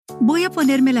Voy a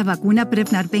ponerme la vacuna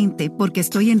Prevnar 20 porque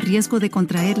estoy en riesgo de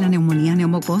contraer la neumonía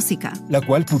neumocócica, la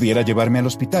cual pudiera llevarme al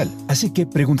hospital. Así que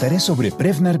preguntaré sobre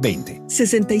Prevnar 20.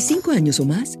 65 años o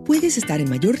más, puedes estar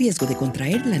en mayor riesgo de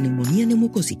contraer la neumonía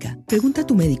neumocócica. Pregunta a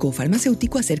tu médico o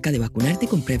farmacéutico acerca de vacunarte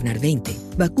con Prevnar 20.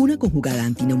 Vacuna conjugada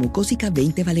antineumocócica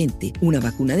 20 valente, una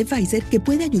vacuna de Pfizer que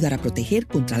puede ayudar a proteger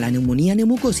contra la neumonía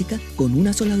neumocócica con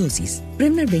una sola dosis.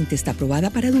 Prevnar 20 está aprobada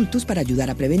para adultos para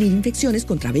ayudar a prevenir infecciones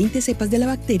contra 20 cepas de la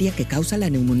bacteria que causa la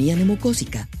neumonía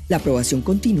neumocócica. La aprobación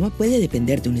continua puede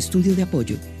depender de un estudio de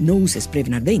apoyo. No uses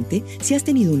Prevnar 20 si has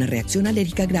tenido una reacción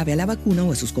alérgica grave a la vacuna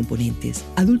o a sus componentes.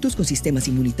 Adultos con sistemas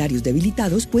inmunitarios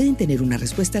debilitados pueden tener una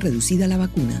respuesta reducida a la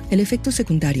vacuna. El efecto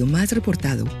secundario más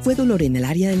reportado fue dolor en el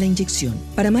área de la inyección.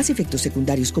 Para más efectos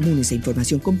secundarios comunes e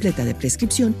información completa de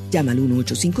prescripción, llama al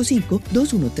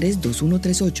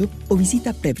 1-855-213-2138 o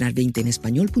visita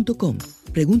Prevnar20enespañol.com.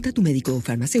 Pregunta a tu médico o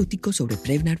farmacéutico sobre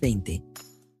Prevnar 20.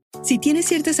 Si tienes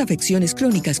ciertas afecciones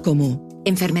crónicas como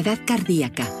enfermedad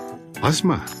cardíaca,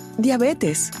 asma,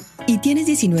 diabetes, y tienes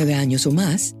 19 años o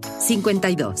más,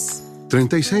 52,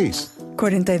 36,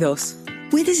 42.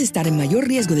 puedes estar en mayor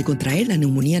riesgo de contraer la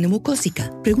neumonía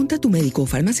neumocócica. Pregunta a tu médico o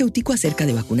farmacéutico acerca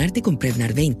de vacunarte con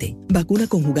Prevnar 20. Vacuna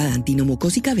conjugada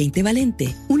antineumocócica 20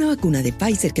 valente. Una vacuna de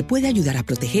Pfizer que puede ayudar a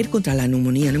proteger contra la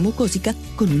neumonía neumocócica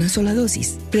con una sola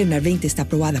dosis. Prevnar 20 está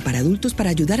aprobada para adultos para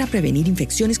ayudar a prevenir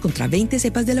infecciones contra 20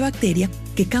 cepas de la bacteria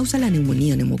que causa la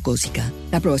neumonía neumocócica.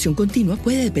 La aprobación continua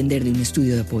puede depender de un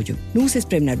estudio de apoyo. No uses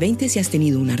Prevnar 20 si has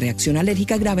tenido una reacción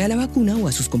alérgica grave a la vacuna o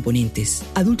a sus componentes.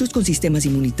 Adultos con sistemas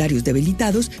inmunitarios debilitados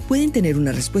pueden tener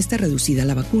una respuesta reducida a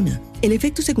la vacuna. El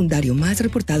efecto secundario más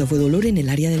reportado fue dolor en el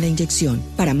área de la inyección.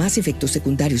 Para más efectos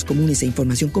secundarios comunes e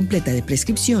información completa de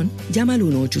prescripción, llama al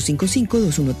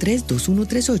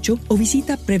 1-855-213-2138 o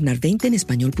visita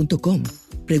Prevnar20enespañol.com.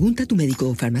 Pregunta a tu médico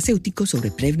o farmacéutico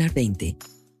sobre Prevnar 20.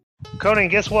 Conan,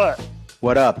 guess what?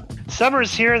 What up? Summer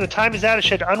is here and the time is now to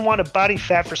shed unwanted body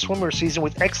fat for swimmer season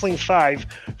with Xlean 5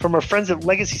 from our friends at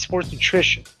Legacy Sports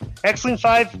Nutrition. Xlean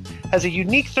 5 has a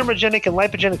unique thermogenic and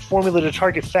lipogenic formula to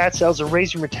target fat cells and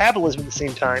raise your metabolism at the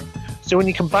same time. So when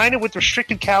you combine it with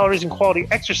restricted calories and quality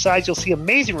exercise, you'll see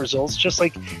amazing results, just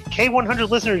like K100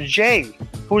 listener Jay,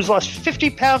 who has lost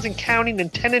 50 pounds and counting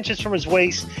and 10 inches from his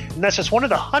waist, and that's just one of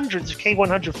the hundreds of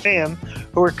K100 fam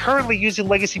who are currently using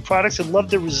Legacy products and love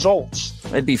their results.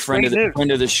 That'd be friend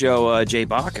of the show, Jay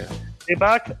Baca. Jay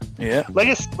Baca? Yeah.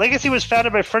 Legacy was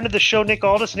founded by friend of the show, Nick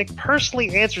Aldis. Nick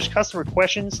personally answers customer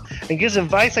questions and gives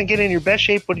advice on getting in your best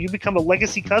shape when you become a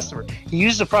Legacy customer. He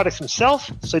uses the products himself,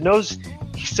 so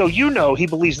you know he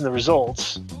believes in the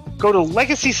results. Go to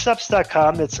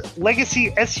LegacySups.com. That's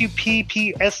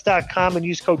LegacySupps.com and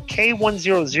use code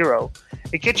K100.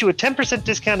 It gets you a 10%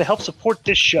 discount to help support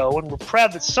this show, and we're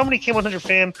proud that so many K100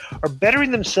 fam are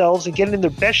bettering themselves and getting in their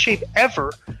best shape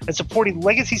ever and supporting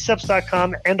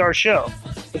LegacySups.com and our show.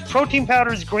 With protein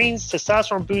powders, greens,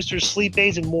 testosterone boosters, sleep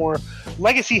aids, and more,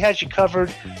 Legacy has you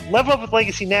covered. Level up with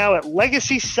Legacy now at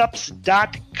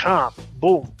LegacySups.com.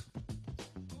 Boom.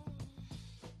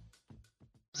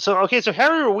 So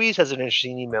Harry Ruiz has an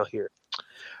interesting email here.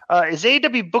 Is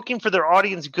AEW booking for their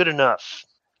audience good enough?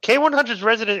 K100's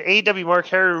resident AEW mark,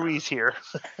 Harry Ruiz here.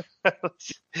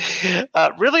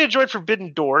 Really enjoyed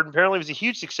Forbidden Door, and apparently it was a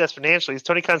huge success financially. As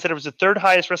Tony Khan said, it was the third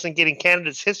highest wrestling gate in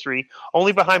Canada's history,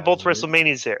 only behind both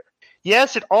WrestleManias there.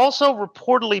 Yes, it also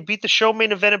reportedly beat the show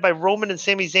main evented by Roman and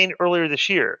Sami Zayn earlier this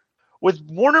year. With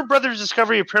Warner Brothers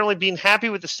Discovery apparently being happy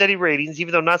with the steady ratings,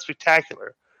 even though not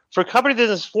spectacular, for a company that is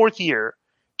in its fourth year,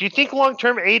 do you think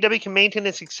long-term AEW can maintain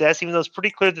its success, even though it's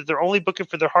pretty clear that they're only booking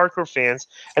for their hardcore fans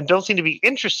and don't seem to be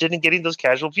interested in getting those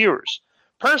casual viewers?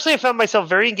 Personally, I found myself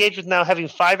very engaged with now having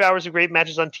 5 hours of great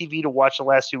matches on TV to watch the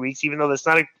last 2 weeks, even though there's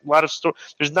not a lot of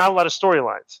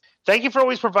storylines. Thank you for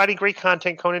always providing great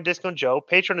content, Conan, Disco, and Joe.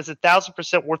 Patreon is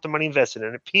 1,000% worth the money invested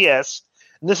in it. P.S.,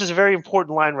 and this is a very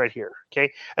important line right here,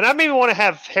 okay? And I maybe want to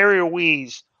have Harry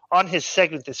Ruiz on his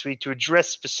segment this week to address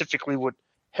specifically what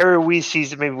Harry Ruiz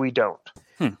sees that maybe we don't.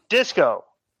 Disco,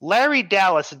 Larry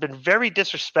Dallas has been very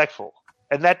disrespectful,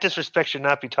 and that disrespect should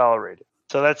not be tolerated.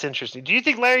 So that's interesting. Do you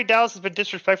think Larry Dallas has been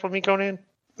disrespectful to me, Conan?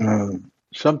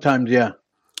 Sometimes, yeah.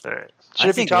 All right.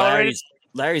 Should it be tolerated?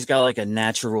 Larry's got like a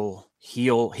natural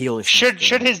heelish.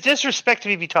 Should his disrespect to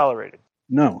me be tolerated?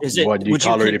 No. Would you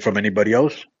tolerate it from anybody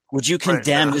else? Would you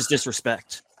condemn his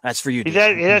disrespect? That's for you.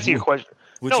 That's your question.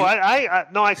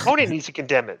 Conan needs to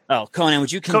condemn it. Oh, Conan,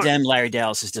 would you condemn Larry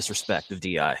Dallas's disrespect of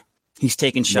DI? He's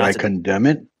taking shots. Would I condemn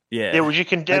it? Yeah. Yeah. Would you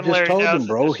condemn Larry Dallas? I just told Dallas? him,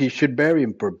 bro. He should bury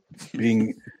him for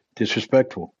being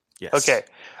disrespectful. Yes. Okay.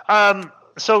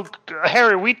 So,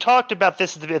 Harry, we talked about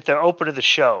this at the open of the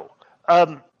show.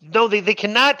 No, they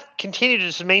cannot continue to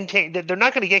just maintain. They're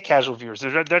not going to get casual viewers.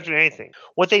 They're not doing anything.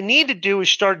 What they need to do is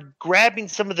start grabbing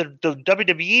some of the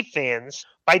WWE fans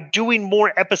by doing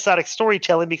more episodic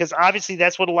storytelling, because obviously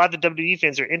that's what a lot of the WWE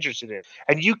fans are interested in.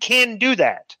 And you can do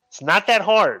that. It's not that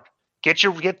hard. Get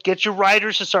your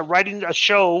writers to start writing a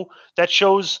show that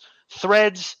shows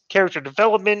threads, character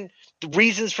development, the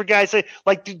reasons for guys.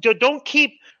 Don't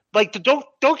keep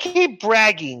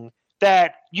bragging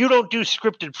that you don't do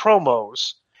scripted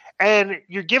promos. And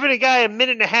you're giving a guy a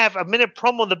minute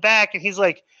promo in the back, and he's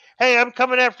like, "Hey, I'm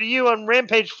coming after you on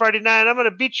Rampage Friday night. I'm going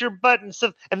to beat your butt and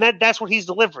stuff." And that's what he's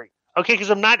delivering. Okay,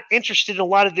 because I'm not interested in a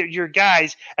lot of your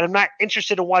guys, and I'm not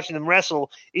interested in watching them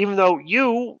wrestle, even though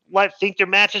you think their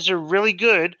matches are really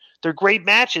good. They're great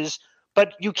matches,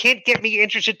 but you can't get me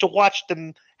interested to watch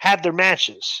them have their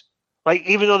matches.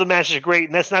 Even though the matches are great,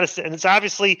 and that's not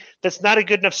a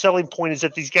good enough selling point, is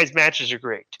that these guys' matches are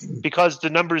great, because the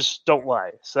numbers don't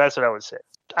lie. So that's what I would say.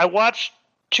 I watched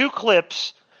 2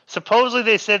 clips. Supposedly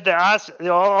they said that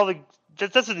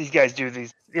that's what these guys do.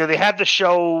 They have the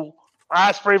show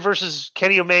Ospreay versus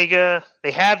Kenny Omega.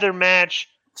 They have their match.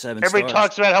 7 Everybody stars.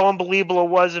 talks about how unbelievable it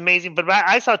was, amazing. But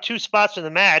I saw 2 spots in the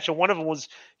match, and one of them was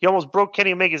he almost broke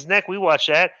Kenny Omega's neck. We watched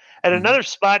that. And another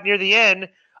spot near the end,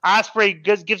 Ospreay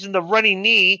gives him the running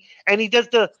knee, and he does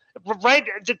the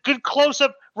good close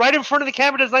up right in front of the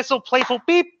camera. Does a nice little playful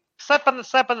beep, slap on the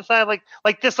side,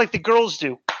 like this, like the girls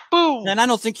do. Boom. And I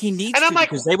don't think he needs and I'm to, like,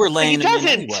 because they were laying he him in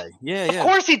doesn't. anyway. Yeah. Of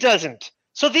course he doesn't.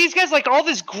 So these guys, all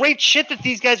this great shit that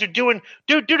these guys are doing,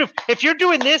 dude. If you're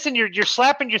doing this and you're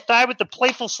slapping your thigh with the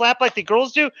playful slap like the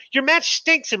girls do, your match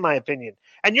stinks, in my opinion.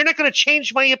 And you're not going to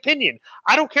change my opinion.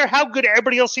 I don't care how good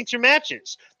everybody else thinks your match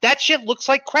is. That shit looks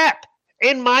like crap.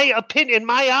 In my opinion, in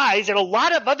my eyes, and a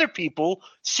lot of other people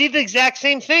see the exact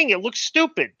same thing. It looks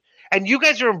stupid. And you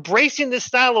guys are embracing this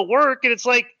style of work, and it's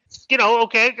like,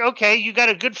 okay, you got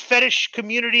a good fetish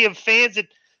community of fans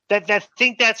that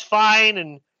think that's fine,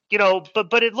 and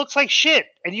but it looks like shit.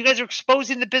 And you guys are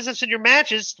exposing the business in your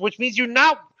matches, which means you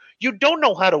don't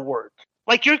know how to work.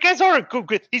 You guys aren't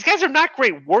good. These guys are not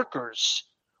great workers.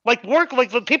 People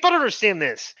don't understand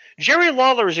this. Jerry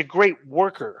Lawler is a great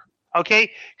worker.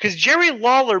 Okay, because Jerry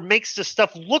Lawler makes the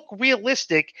stuff look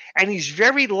realistic, and he's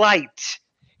very light.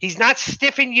 He's not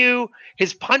stiffing you.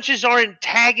 His punches aren't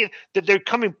tagging. They're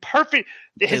coming perfect.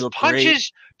 His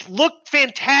punches look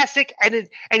fantastic, and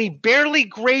he barely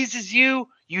grazes you.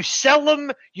 You sell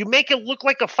them. You make it look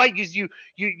like a fight.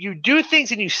 You do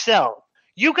things and you sell.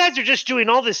 You guys are just doing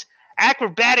all this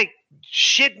acrobatic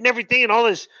shit and everything, and all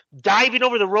this diving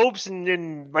over the ropes and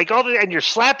and you're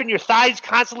slapping your thighs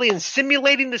constantly and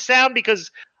simulating the sound,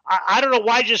 because I don't know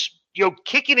why just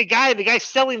kicking a guy and the guy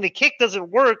selling the kick doesn't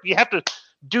work. You have to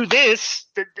do this.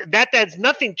 That's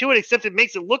nothing to it except it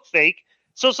makes it look fake.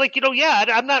 So it's like,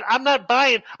 I'm not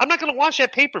buying. I'm not going to watch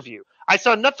that pay-per-view. I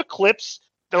saw enough of clips.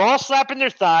 They're all slapping their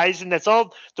thighs, and that's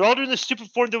all. They're all doing the stupid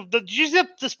form. Did you see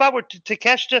the spot where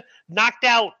Takeshita knocked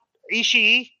out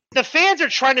Ishii? The fans are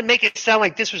trying to make it sound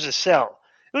like this was a sell.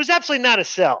 It was absolutely not a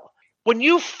sell. When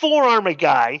you forearm a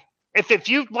guy, if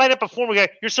you line up a forearm guy,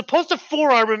 you're supposed to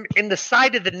forearm him in the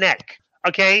side of the neck,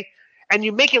 okay? And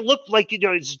you make it look like,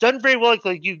 it's done very well,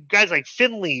 like you guys like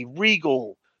Finlay,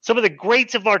 Regal, some of the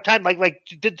greats of our time,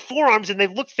 did forearms, and they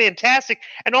look fantastic.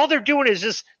 And all they're doing is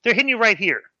just, they're hitting you right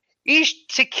here.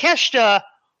 Takeshita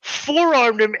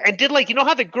forearmed him and did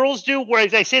how the girls do, where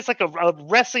I say it's like a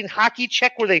wrestling hockey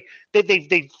check where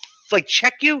they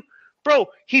check you, bro.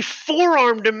 He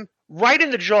forearmed him right in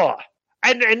the jaw,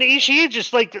 and Ishii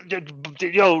just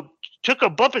took a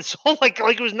bump and soul like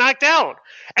he was knocked out,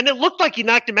 and it looked like he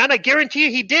knocked him out. I guarantee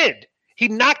you he did. He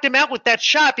knocked him out with that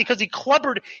shot because he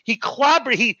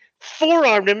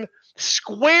forearmed him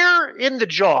square in the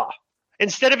jaw.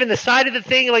 Instead of in the side of the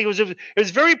thing, it was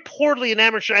very poorly and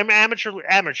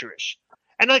amateurish.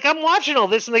 And I'm watching all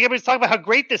this, and everybody's talking about how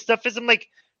great this stuff is. I'm like,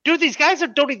 dude, these guys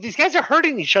are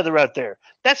hurting each other out there.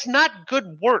 That's not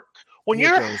good work. When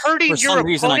you're hurting your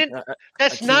opponent,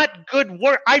 that's not good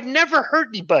work. I've never hurt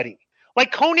anybody.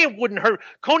 Conan wouldn't hurt.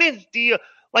 Conan,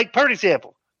 per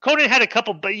example, Conan had a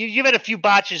couple, but you've had a few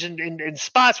botches in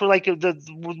spots where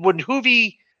when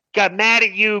Hoovy got mad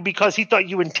at you because he thought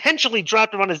you intentionally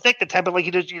dropped him on his neck that time, but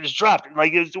you just dropped it,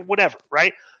 it was whatever,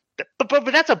 right? But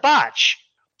that's a botch.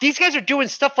 These guys are doing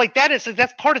stuff like that. It's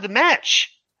that's part of the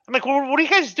match. I'm like, well, what are you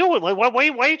guys doing? Why are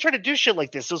you trying to do shit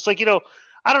like this? So it's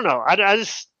I don't know. I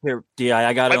just here, Di,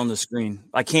 I got it on the screen.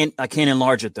 I can't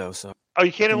enlarge it though. So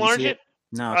you can't enlarge it?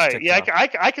 No. All right, yeah,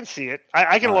 I can see it.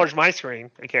 I can enlarge my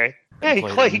screen. Okay. Yeah,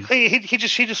 he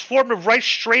just formed him right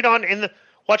straight on in the.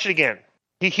 Watch it again.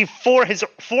 His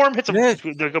form hits him. Yeah.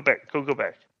 Go back. Go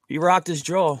back. He rocked his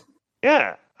jaw.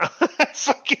 Yeah. It's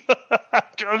like, I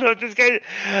don't know, this guy.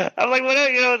 I'm like, what?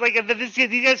 It's like these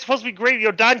guys are supposed to be great.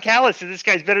 Don Callis, and this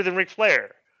guy's better than Ric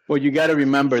Flair. Well, you got to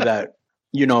remember that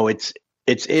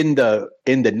it's in the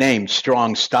name,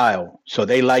 strong style. So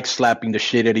they like slapping the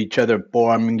shit at each other,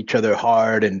 forearming each other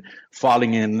hard, and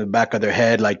falling in the back of their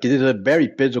head. Like, it is a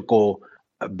very physical,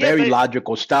 very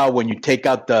logical style. When you take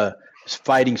out the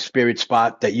fighting spirit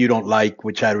spot that you don't like,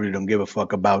 which I really don't give a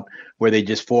fuck about, where they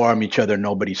just forearm each other,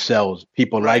 nobody sells.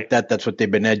 People like that. That's what they've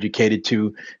been educated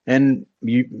to. And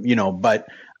but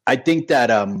I think that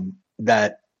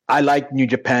that I like New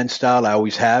Japan style. I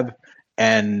always have.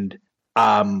 And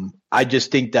I just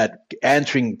think that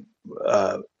answering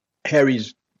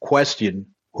Harry's question,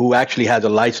 who actually has a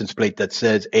license plate that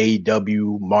says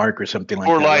AEW Mark or something like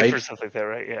that, right? Or something like that,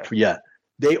 right? Yeah. Yeah.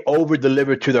 They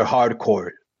over-deliver to their hardcore,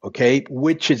 okay?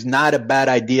 Which is not a bad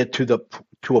idea to the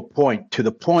point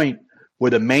where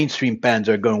the mainstream fans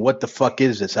are going, what the fuck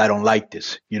is this? I don't like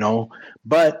this,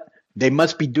 But they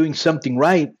must be doing something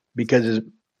right, because as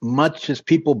much as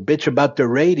people bitch about their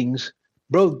ratings,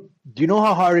 bro, do you know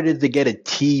how hard it is to get a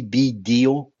TV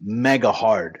deal? Mega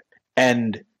hard.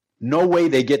 And no way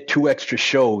they get 2 extra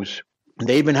shows.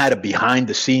 They even had a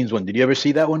behind-the-scenes one. Did you ever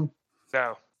see that one?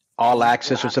 No. All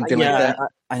Access or something like that?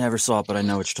 I never saw it, but I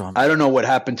know what you're talking about. I don't know what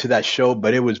happened to that show,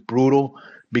 but it was brutal,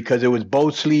 because it was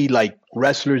mostly like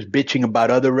wrestlers bitching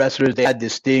about other wrestlers. They had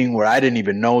this thing where I didn't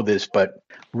even know this, but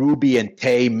Ruby and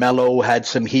Tay Mello had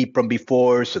some heat from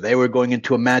before, so they were going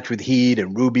into a match with heat,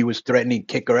 and Ruby was threatening to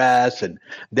kick her ass. And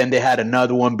then they had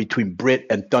another one between Britt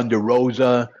and Thunder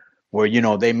Rosa, where,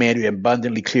 they made it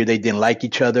abundantly clear they didn't like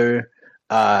each other.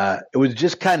 It was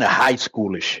just kind of high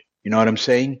schoolish, you know what I'm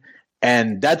saying?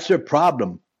 And that's their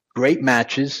problem. Great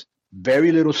matches,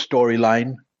 very little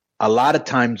storyline, a lot of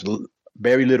times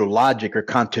very little logic or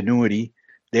continuity.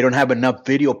 They don't have enough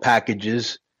video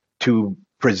packages to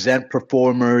present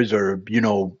performers or,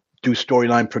 do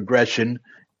storyline progression.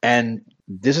 And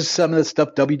this is some of the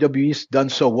stuff WWE's done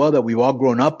so well that we've all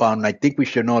grown up on. And I think we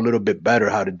should know a little bit better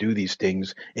how to do these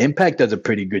things. Impact does a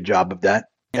pretty good job of that.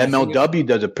 MLW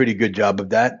does a pretty good job of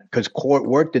that, because Court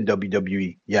worked in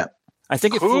WWE. Yeah. I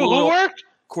think it Who worked?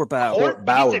 Court Bauer. Court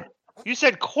Bauer. You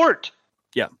said Court.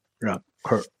 Yeah. Yeah.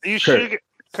 Kurt. You should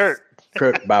Kurt.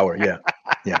 Kurt Bauer, yeah.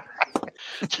 Yeah.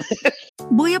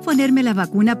 Voy a ponerme la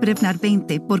vacuna Prevnar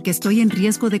 20 porque estoy en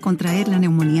riesgo de contraer la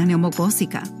neumonía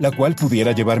neumocócica. La cual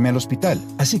pudiera llevarme al hospital.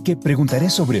 Así que preguntaré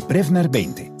sobre Prevnar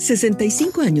 20.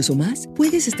 65 años o más,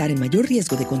 puedes estar en mayor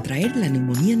riesgo de contraer la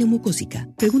neumonía neumocócica.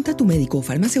 Pregunta a tu médico o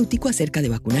farmacéutico acerca de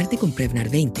vacunarte con Prevnar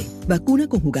 20. Vacuna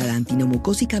conjugada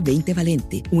antineumocócica 20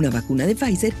 valente. Una vacuna de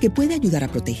Pfizer que puede ayudar a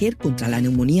proteger contra la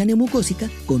neumonía neumocócica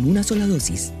con una sola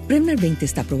dosis. Prevnar 20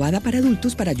 está aprobada para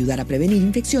adultos para ayudar a prevenir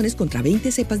infecciones contra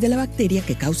 20 cepas de la bacteria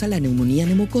que causa la neumonía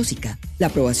neumocócica. La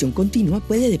aprobación continua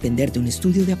puede depender de un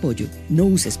estudio de apoyo. No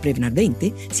uses Prevnar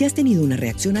 20 si has tenido una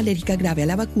reacción alérgica grave a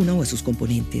la vacuna o a sus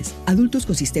componentes. Adultos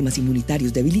con sistemas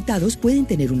inmunitarios debilitados pueden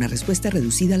tener una respuesta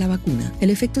reducida a la vacuna. El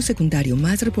efecto secundario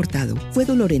más reportado fue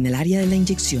dolor en el área de la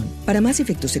inyección. Para más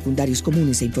efectos secundarios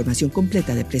comunes e información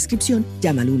completa de prescripción,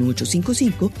 llama al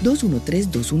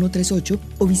 1-855-213-2138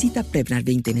 o visita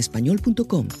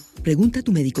Prevnar20enespañol.com. Pregunta a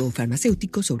tu médico o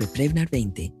farmacéutico sobre Prevnar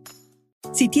 20.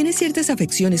 Si tienes ciertas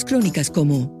afecciones crónicas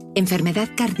como enfermedad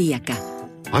cardíaca,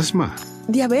 Asma.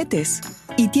 Diabetes.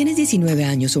 y tienes 19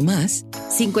 años o más,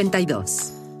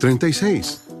 52,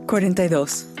 36.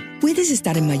 42. puedes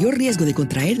estar en mayor riesgo de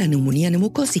contraer la neumonía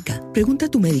neumocócica. Pregunta a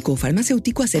tu médico o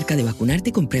farmacéutico acerca de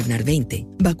vacunarte con Prevnar 20.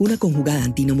 Vacuna conjugada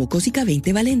antineumocócica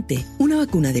 20 valente. Una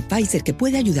vacuna de Pfizer que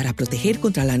puede ayudar a proteger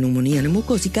contra la neumonía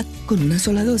neumocócica con una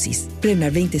sola dosis.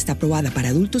 Prevnar 20 está aprobada para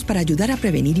adultos para ayudar a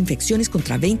prevenir infecciones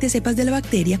contra 20 cepas de la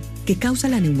bacteria que causa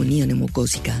la neumonía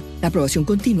neumocócica. La aprobación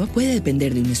continua puede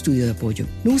depender de un estudio de apoyo.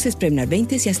 No uses Prevnar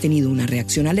 20 si has tenido una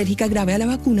reacción alérgica grave a la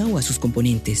vacuna o a sus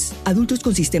componentes. Adultos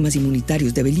con sistemas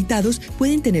inmunitarios debilitados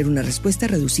pueden tener una respuesta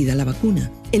reducida a la vacuna.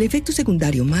 El efecto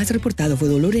secundario más reportado fue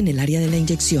dolor en el área de la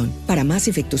inyección. Para más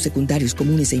efectos secundarios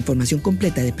comunes e información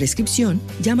completa de prescripción,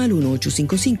 llama al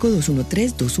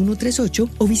 1-855-213-2138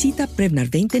 o visita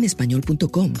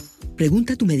Prevnar20enespañol.com.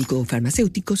 Pregunta a tu médico o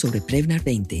farmacéutico sobre Prevnar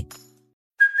 20.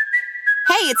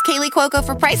 Hey, it's Kaylee Cuoco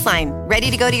for Priceline.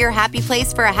 Ready to go to your happy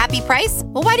place for a happy price?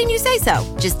 Well, why didn't you say so?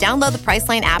 Just download the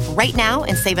Priceline app right now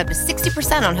and save up to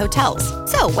 60% on hotels.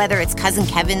 So whether it's Cousin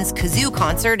Kevin's Kazoo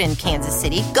Concert in Kansas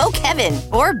City, go Kevin,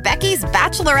 or Becky's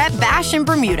Bachelorette Bash in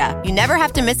Bermuda, you never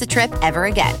have to miss a trip ever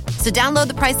again. So download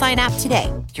the Priceline app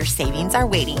today. Your savings are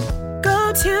waiting.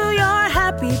 Go to your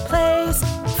happy place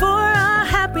for a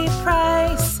happy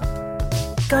price.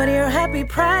 Go to your happy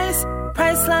price,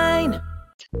 Priceline.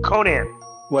 Conan.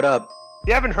 What up? If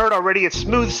you haven't heard already, it's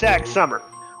Smooth Sack Summer.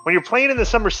 When you're playing in the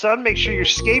summer sun, make sure you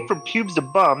escape from pubes to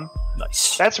bum.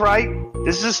 Nice. That's right.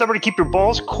 This is a summer to keep your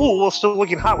balls cool while still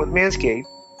looking hot with Manscaped.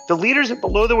 The leaders in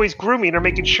below-the-waist grooming are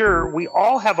making sure we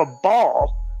all have a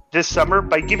ball this summer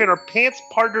by giving our pants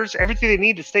partners everything they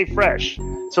need to stay fresh.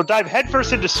 So dive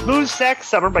headfirst into Smooth Sack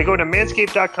Summer by going to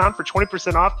manscaped.com for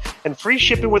 20% off and free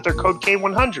shipping with their code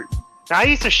K100. Now, I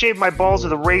used to shave my balls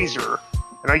with a razor,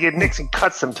 and I get nicks and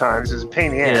cuts sometimes. It's a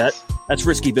pain in the ass. That's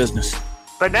risky business.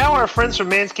 But now our friends from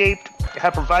Manscaped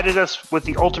have provided us with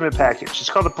the ultimate package. It's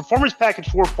called the Performance Package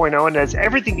 4.0, and it has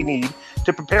everything you need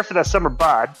to prepare for that summer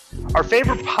bod. Our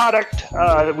favorite product,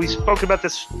 that we've spoken about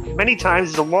this many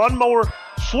times, is the Lawnmower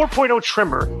 4.0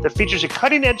 trimmer that features a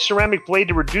cutting-edge ceramic blade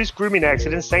to reduce grooming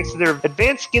accidents thanks to their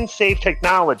advanced skin-safe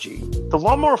technology. The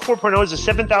Lawnmower 4.0 is a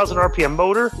 7,000 RPM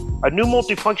motor, a new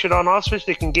multifunction on-off switch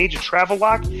that can gauge a travel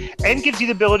lock, and gives you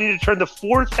the ability to turn the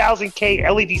 4000K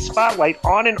LED spotlight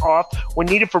on and off when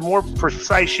needed for more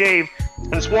precise shave,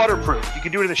 and it's waterproof. You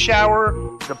can do it in the shower,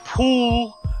 the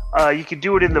pool, you can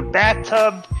do it in the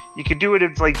bathtub. You can do it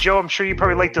in, like, Joe, I'm sure you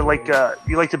probably like to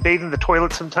you like to bathe in the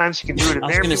toilet sometimes. You can do it in there.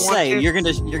 I was going to say, you're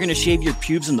gonna shave your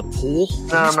pubes in the pool?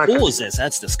 No, I'm not. What pool is this?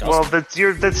 That's disgusting. Well,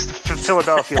 that's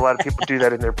Philadelphia. A lot of people do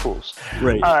that in their pools.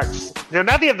 Right.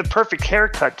 Now they have the perfect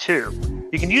haircut too.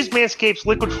 You can use Manscaped's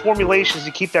liquid formulations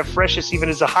to keep that freshness even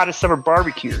as the hottest summer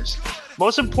barbecues.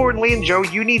 Most importantly, and Joe,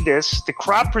 you need this, the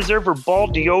Crop Preserver Ball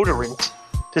Deodorant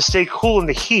to stay cool in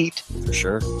the heat. For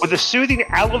sure. With a soothing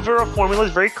aloe vera formula,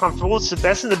 is very comfortable. It's the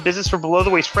best in the business for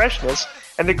below-the-waist freshness.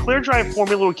 And the clear dry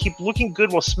formula will keep looking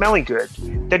good while smelling good.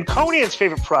 Then Conan's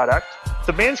favorite product,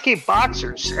 the Manscaped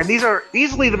Boxers. And these are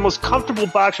easily the most comfortable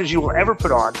boxers you will ever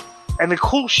put on. And the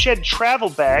Cool Shed travel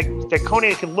bag that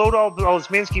Conan can load all his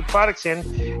Manscaped products in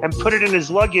and put it in his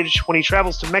luggage when he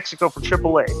travels to Mexico for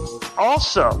AAA.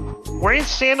 Also, wearing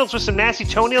sandals with some nasty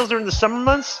toenails during the summer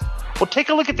months? Well, take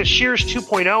a look at the Shears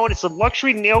 2.0, and it's a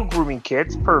luxury nail grooming kit.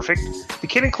 It's perfect. The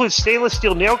kit includes stainless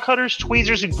steel nail cutters,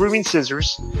 tweezers, and grooming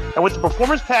scissors. And with the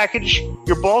performance package,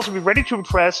 your balls will be ready to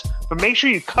impress, but make sure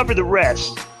you cover the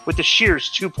rest with the Shears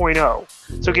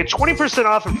 2.0. So get 20%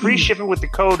 off and free shipping with the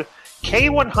code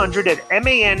K100 at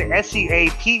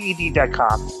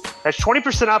MANSEAPED.com. That's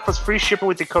 20% off plus free shipping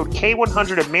with the code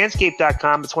K100 at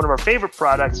manscaped.com. It's one of our favorite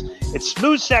products. It's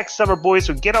Smooth Sack Summer, boys,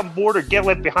 so get on board or get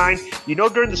left behind. You know,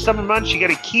 during the summer months, you got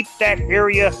to keep that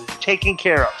area taken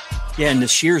care of. Yeah, and the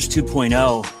Shears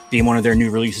 2.0 being one of their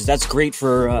new releases, that's great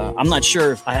for, I'm not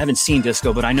sure if I haven't seen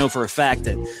Disco, but I know for a fact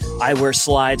that I wear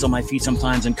slides on my feet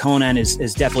sometimes, and Conan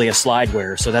is definitely a slide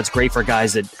wearer. So that's great for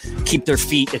guys that keep their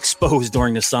feet exposed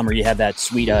during the summer. You have that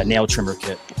sweet nail trimmer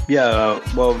kit. Yeah,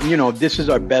 well, you know, this is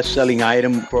our best-selling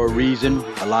item for a reason.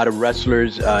 A lot of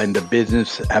wrestlers in the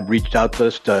business have reached out to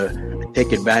us to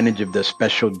take advantage of the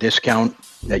special discount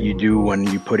that you do when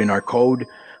you put in our code.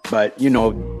 But, you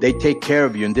know, they take care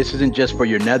of you. And this isn't just for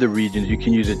your nether regions. You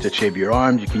can use it to shave your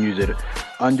arms. You can use it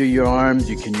under your arms.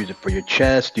 You can use it for your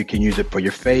chest. You can use it for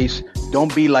your face.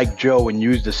 Don't be like Joe and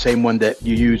use the same one that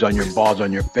you use on your balls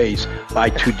on your face. Buy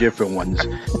two different ones.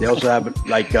 They also have,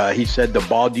 like he said, the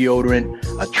ball deodorant,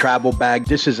 a travel bag.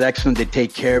 This is excellent. They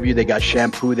take care of you. They got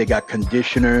shampoo. They got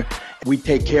conditioner. We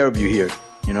take care of you here.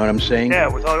 You know what I'm saying? Yeah,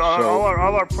 with all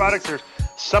our products are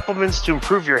supplements to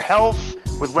improve your health.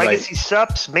 With Legacy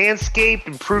Sups, Manscaped,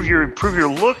 improve your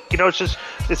look. You know, it's just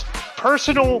this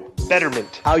personal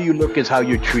betterment. How you look is how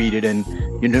you're treated. And,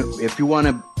 you know, if you want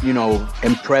to, you know,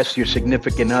 impress your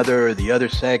significant other or the other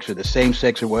sex or the same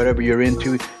sex or whatever you're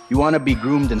into, you want to be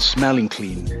groomed and smelling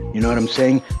clean. You know what I'm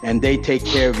saying? And they take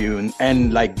care of you.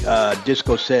 And like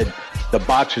Disco said, the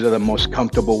boxers are the most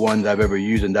comfortable ones I've ever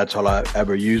used, and that's all I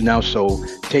ever use now. So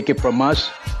take it from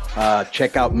us.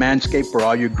 Check out Manscaped for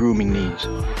all your grooming needs.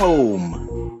 Boom.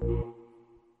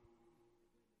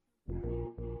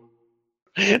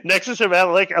 Next is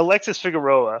about Alexis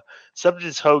Figueroa. Subject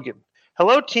is Hogan.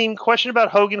 Hello, team. Question about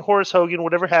Hogan, Horace Hogan.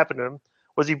 Whatever happened to him?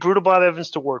 Was he brutal Bob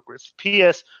Evans to work with?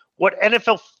 P.S. What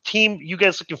NFL team you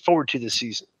guys looking forward to this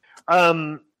season?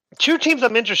 Two teams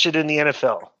I'm interested in the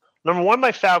NFL. Number one,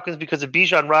 my Falcons, because of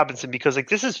Bijan Robinson, because like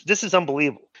this is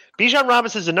unbelievable. Bijan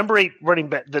Robinson is the number 8 running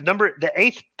back, the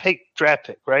 8th draft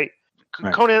pick, right?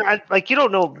 Conan, you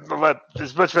don't know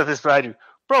as much about this as I do,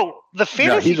 bro. The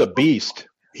fantasy, he's a beast.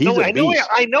 I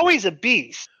know he's a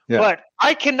beast, but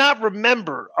I cannot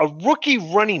remember a rookie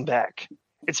running back.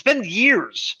 It's been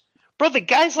years, bro. The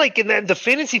guys like in the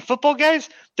fantasy football guys,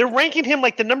 they're ranking him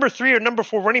like the number 3 or number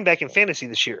 4 running back in fantasy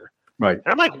this year. Right. And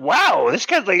I'm like, wow, this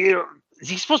guy's like, is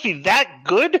he supposed to be that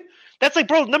good? That's like,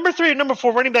 bro, number 3 and number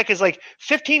 4 running back is like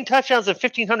 15 touchdowns and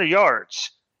 1,500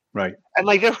 yards. Right. And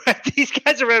like these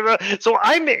guys are, so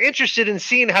I'm interested in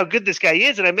seeing how good this guy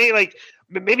is, and I may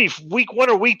maybe week 1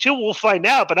 or week 2 we'll find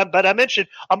out. But I mentioned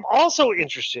I'm also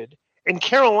interested in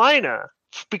Carolina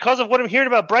because of what I'm hearing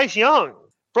about Bryce Young.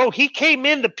 Bro, he came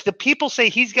in. The people say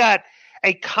he's got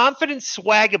a confident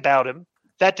swag about him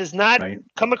that does not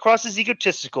come across as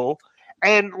egotistical.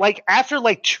 And like after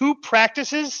like 2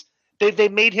 practices, they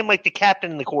made him like the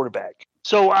captain and the quarterback.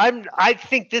 So I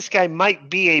think this guy might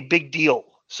be a big deal.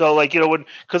 So like,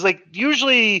 because like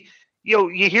usually,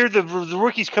 you hear the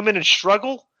rookies come in and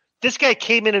struggle. This guy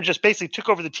came in and just basically took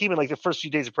over the team in like the first few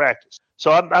days of practice.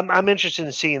 So I'm interested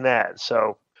in seeing that.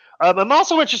 So I'm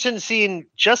also interested in seeing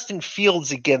Justin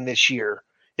Fields again this year,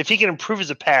 if he can improve as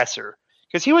a passer,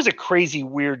 because he was a crazy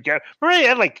weird guy. Remember, he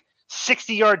had like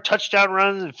 60-yard touchdown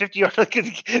runs and 50-yard.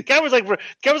 Like, guy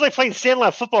was like playing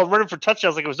sandlot football and running for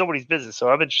touchdowns like it was nobody's business. So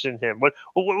I'm interested in him.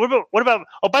 What about?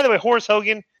 Oh, by the way, Horace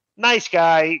Hogan, nice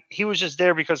guy. He was just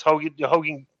there because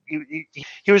Hogan.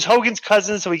 He was Hogan's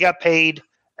cousin, so he got paid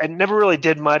and never really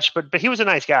did much. But he was a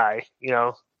nice guy,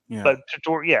 Yeah. But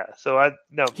so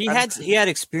he had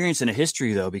experience and a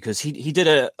history though, because he did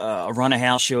a run of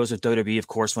house shows with WWE, of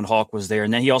course, when Hawk was there,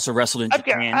 and then he also wrestled in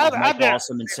Japan. I've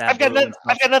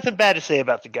got nothing bad to say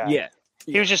about the guy. Yeah.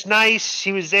 He was just nice.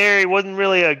 He was there. He wasn't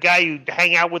really a guy you'd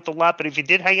hang out with a lot, but if he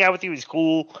did hang out with you, he's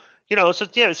cool. So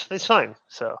yeah, it's fine.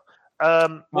 So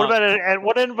what about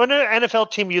what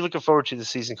NFL team are you looking forward to this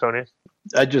season, Conan?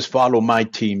 I just follow my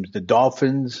teams, the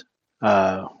Dolphins.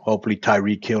 Hopefully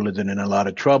Tyreek Hill isn't in a lot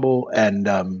of trouble. And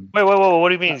wait, what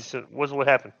do you mean? So what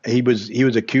happened? He was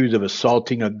accused of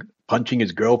punching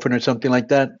his girlfriend or something like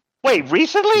that. Wait,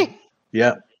 recently?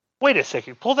 Yeah. Wait a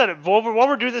second. Pull that up. While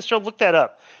we're doing this show, look that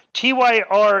up.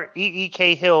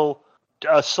 Tyreek Hill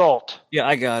assault. Yeah,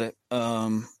 I got it.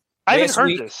 I haven't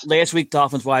heard this. Last week,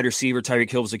 Dolphins wide receiver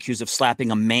Tyreek Hill was accused of slapping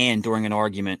a man during an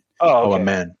argument. Oh, a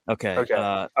man. Okay.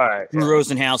 All right. Drew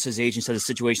Rosenhaus, his agent, said the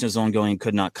situation is ongoing and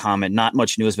could not comment. Not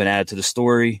much new has been added to the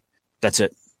story. That's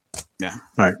it. Yeah.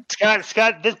 All right.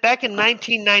 Scott, this back in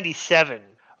 1997,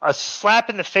 a slap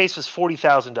in the face was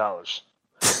 $40,000.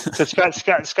 So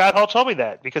Scott Hall told me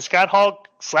that because Scott Hall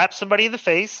slapped somebody in the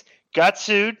face, got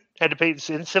sued, had to pay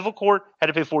in civil court, had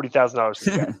to pay $40,000 to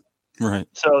the guy. Right.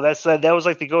 So that was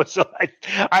like the go. So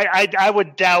I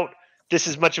would doubt this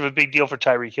is much of a big deal for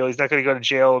Tyreek Hill. He's not going to go to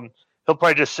jail, and he'll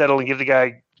probably just settle and give the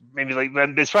guy maybe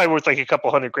it's probably worth like a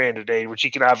couple $100,000 a day, which he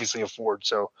can obviously afford.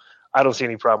 So I don't see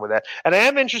any problem with that. And I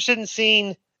am interested in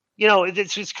seeing.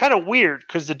 It's kind of weird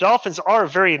because the Dolphins are a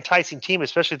very enticing team,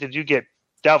 especially if they do get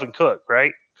Dalvin Cook,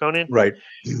 right, Conan? Right.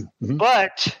 Mm-hmm.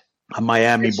 But a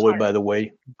Miami boy, by the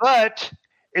way. But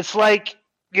it's like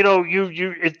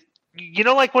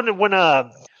like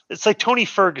when it's like Tony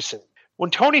Ferguson. When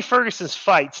Tony Ferguson's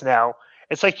fights now,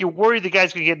 it's like you're worried the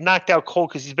guy's going to get knocked out cold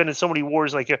because he's been in so many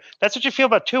wars. Like that's what you feel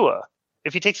about Tua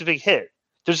if he takes a big hit.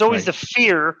 There's always the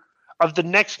fear of the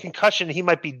next concussion he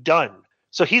might be done.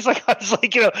 So he's like, but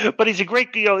he's a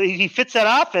great, he fits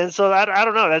that offense. So I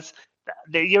don't know.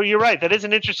 You're right. That is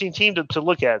an interesting team to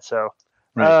look at. So.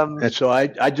 Right. And so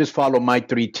I just follow my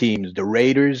 3 teams: the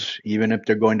Raiders, even if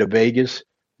they're going to Vegas.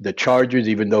 The Chargers,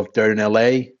 even though if they're in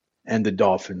LA, and the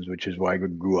Dolphins, which is where I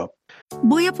grew up.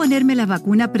 Voy a ponerme la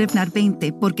vacuna Prevnar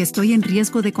 20 porque estoy en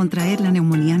riesgo de contraer la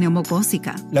neumonía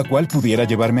neumocócica, la cual pudiera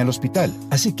llevarme al hospital.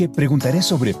 Así que preguntaré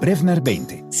sobre Prevnar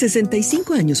 20.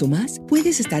 65 años o más,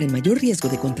 puedes estar en mayor riesgo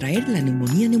de contraer la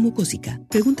neumonía neumocócica.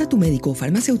 Pregunta a tu médico o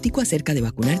farmacéutico acerca de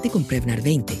vacunarte con Prevnar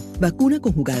 20. Vacuna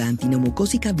conjugada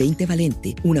antineumocócica 20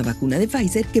 valente, una vacuna de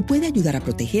Pfizer que puede ayudar a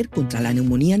proteger contra la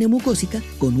neumonía neumocócica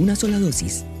con una sola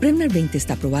dosis. Prevnar 20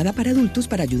 está aprobada para adultos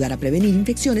para ayudar a prevenir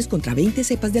infecciones contra 20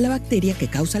 cepas de la bacteria que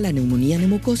causa la neumonía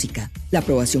neumocócica. La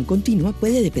aprobación continua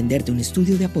puede depender de un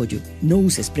estudio de apoyo. No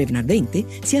uses Prevnar 20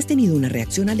 si has tenido una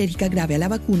reacción alérgica grave a la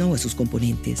vacuna o a sus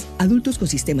componentes. Adultos con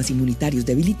sistemas inmunitarios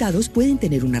debilitados pueden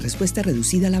tener una respuesta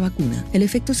reducida a la vacuna. El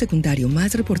efecto secundario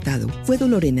más reportado fue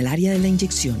dolor en el área de la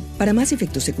inyección. Para más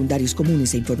efectos secundarios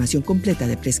comunes e información completa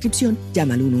de prescripción,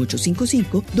 llama al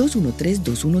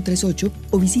 1-855-213-2138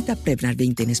 o visita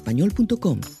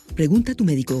Prevnar20enespañol.com. Pregunta a tu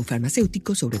médico o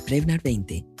farmacéutico sobre Prevnar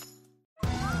 20.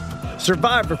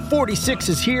 Survivor 46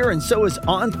 is here, and so is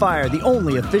On Fire, the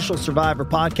only official Survivor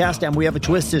podcast, and we have a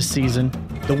twist this season.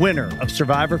 The winner of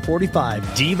Survivor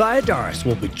 45, Dee Valladares,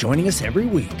 will be joining us every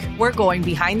week. We're going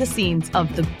behind the scenes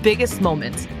of the biggest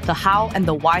moments, the how and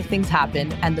the why things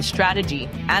happen, and the strategy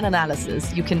and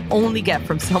analysis you can only get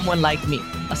from someone like me,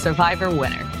 a Survivor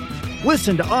winner.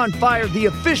 Listen to On Fire, the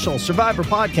official Survivor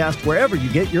podcast, wherever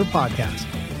you get your podcast.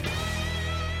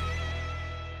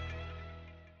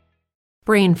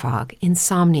 Brain fog,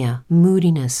 insomnia,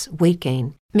 moodiness, weight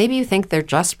gain. Maybe you think they're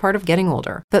just part of getting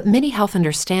older, but MIDI Health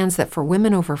understands that for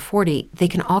women over 40, they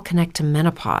can all connect to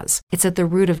menopause. It's at the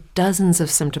root of dozens of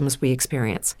symptoms we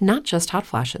experience, not just hot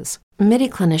flashes. MIDI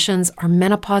clinicians are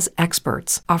menopause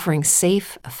experts, offering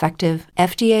safe, effective,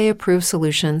 FDA-approved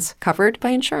solutions covered by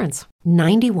insurance.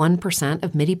 91%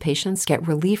 of MIDI patients get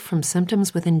relief from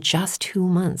symptoms within just 2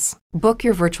 months. Book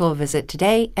your virtual visit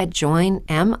today at joinmidi.com.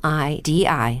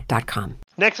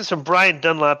 Next is from Brian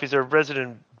Dunlop. He's our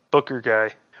resident Booker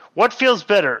guy. What feels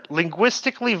better,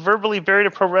 linguistically, verbally burying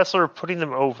a pro wrestler or putting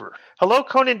them over? Hello,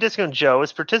 Conan, Disco, and Joe.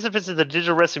 As participants in the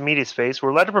digital wrestling media space, we're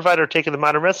allowed to provide our take on the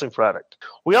modern wrestling product.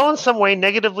 We all in some way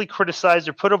negatively criticize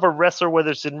or put over a wrestler,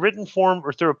 whether it's in written form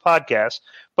or through a podcast,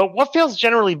 but what feels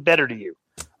generally better to you?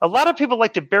 A lot of people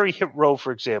like to bury Hit Row,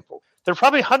 for example. There are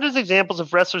probably hundreds of examples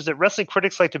of wrestlers that wrestling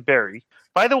critics like to bury.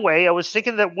 By the way, I was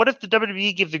thinking that what if the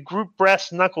WWE gave the group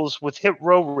brass knuckles with Hit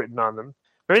Row written on them?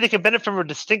 Maybe they could benefit from a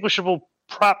distinguishable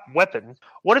prop weapon.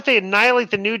 What if they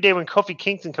annihilate the New Day when Kofi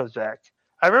Kingston comes back?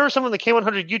 I remember someone in the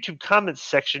K100 YouTube comments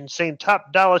section saying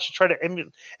Top Dollar should try to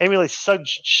emulate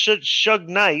Suge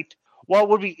Knight. While it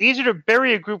would be easier to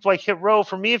bury a group like Hit Row,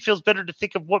 for me it feels better to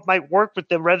think of what might work with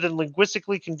them rather than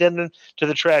linguistically condemn them to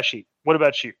the trash heap. What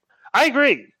about you? I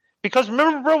agree. Because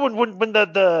remember, bro, when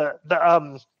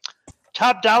the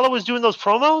Top Dollar was doing those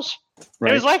promos?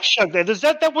 Right. It was like Shug there.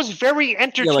 That was very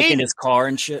entertaining. Yeah, like in his car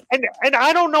and shit. And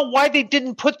I don't know why they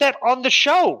didn't put that on the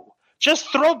show.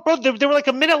 Just throw, bro. They were like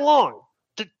a minute long.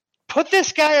 Put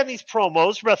this guy on these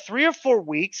promos for about 3 or 4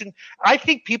 weeks, and I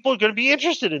think people are going to be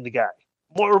interested in the guy.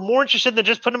 More interested than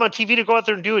just putting him on TV to go out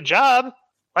there and do a job.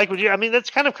 I mean, that's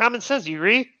kind of common sense. You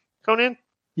agree, Conan?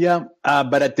 Yeah,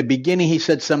 but at the beginning he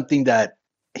said something that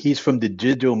he's from the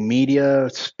digital media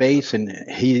space and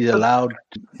he's allowed.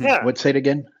 Yeah. What? Say it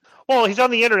again. Well, he's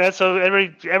on the internet, so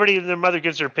everybody and their mother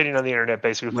gives their opinion on the internet,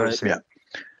 basically. Right.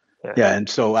 Yeah, and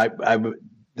so I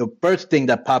the first thing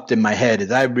that popped in my head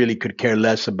is I really could care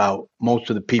less about most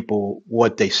of the people,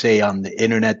 what they say on the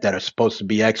internet that are supposed to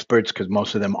be experts, because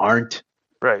most of them aren't.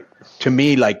 Right. To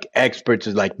me, like experts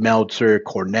is like Meltzer,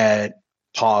 Cornette,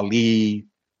 Paulie,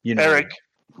 Eric.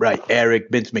 Right. Eric,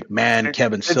 Vince McMahon,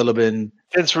 Kevin Sullivan.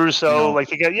 Vince Russo,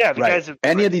 the guys.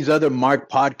 Any of these other marked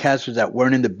podcasters that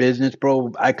weren't in the business,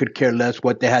 bro, I could care less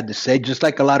what they had to say. Just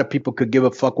like a lot of people could give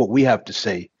a fuck what we have to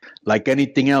say. Like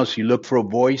anything else, you look for a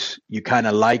voice you kind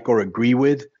of like or agree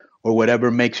with, or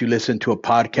whatever makes you listen to a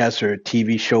podcast or a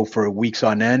TV show for weeks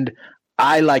on end.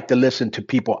 I like to listen to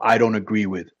people I don't agree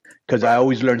with because I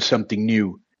always learn something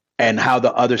new and how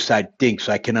the other side thinks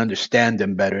so I can understand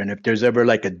them better. And if there's ever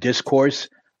like a discourse,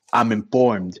 I'm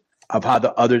informed of how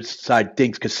the other side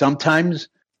thinks. Because sometimes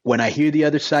when I hear the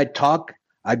other side talk,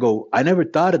 I go, I never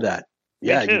thought of that.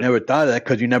 Yeah, you never thought of that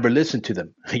because you never listened to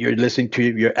them. You're listening to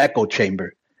your echo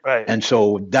chamber. Right. And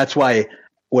so that's why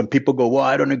when people go, well,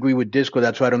 I don't agree with Disco,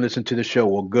 that's why I don't listen to the show.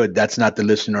 Well, good. That's not the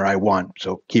listener I want.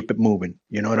 So keep it moving.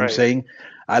 You know what I'm saying?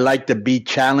 I like to be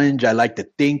challenged. I like to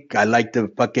think. I like to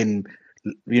fucking,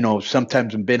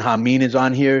 sometimes when Ben Hameen is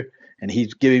on here and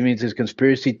he's giving me his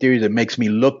conspiracy theories, it makes me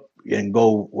look and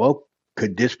go, well,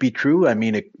 could this be true? I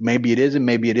mean, maybe it isn't,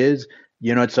 maybe it is.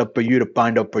 It's up for you to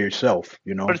find out for yourself,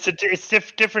 But it's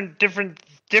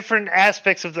different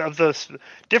aspects of the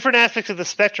different aspects of the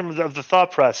spectrum of the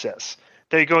thought process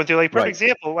that you're going through. Like, for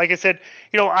example, like I said,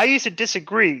 I used to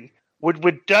disagree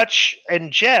with Dutch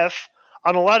and Jeff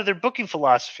on a lot of their booking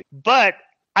philosophy, but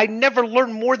I never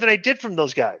learned more than I did from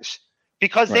those guys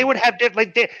because they would have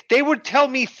they would tell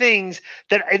me things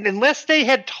that unless they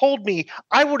had told me,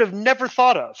 I would have never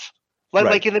thought of. And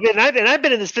I've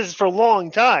been in this business for a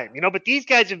long time, but these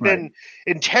guys have been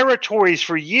in territories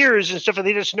for years and stuff, and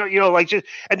they just know,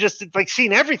 just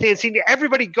seeing everything and seeing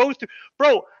everybody go through.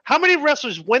 Bro, how many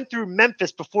wrestlers went through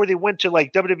Memphis before they went to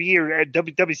like WWE or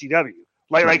WCW?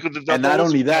 And not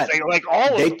only that,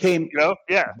 all they of them, came,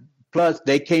 yeah. Plus,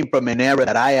 they came from an era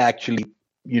that I actually,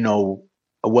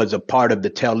 was a part of the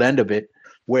tail end of it,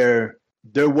 where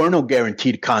there were no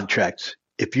guaranteed contracts.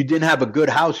 If you didn't have a good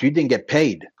house, you didn't get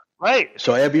paid. Right.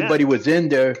 So everybody was in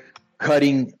there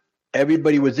cutting.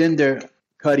 Everybody was in there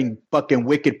cutting fucking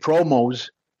wicked promos,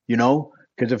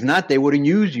 because if not, they wouldn't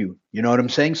use you. You know what I'm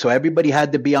saying? So everybody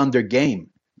had to be on their game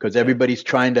because everybody's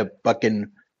trying to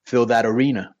fucking fill that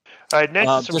arena. All right,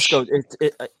 next. Disco,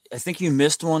 I think you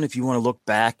missed one. If you want to look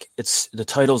back, the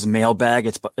title's Mailbag.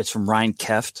 It's from Ryan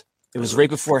Keft. It was right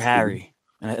before Harry,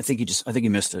 and I think you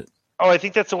missed it. Oh, I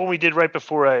think that's the one we did right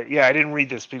before. I didn't read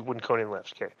this when Conan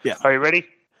left. Okay. Yeah. Are you ready?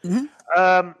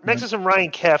 Mm-hmm. Next is from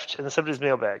Ryan Keft, and the subject is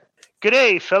Mailbag.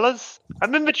 G'day, fellas.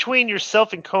 I'm in between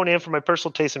yourself and Conan for my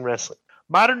personal taste in wrestling.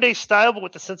 Modern day style, but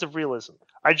with a sense of realism.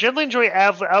 I generally enjoy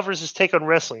Alvarez's take on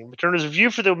wrestling, but during his review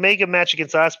for the Omega match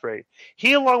against Ospreay,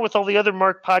 he, along with all the other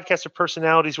Mark podcaster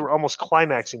personalities, were almost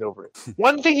climaxing over it.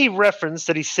 One thing he referenced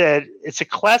that he said, it's a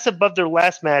class above their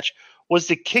last match, was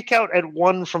the kick out at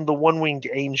 1 from the One-Winged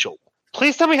Angel.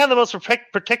 Please tell me how the most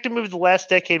protective move of the last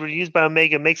decade when used by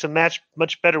Omega makes a match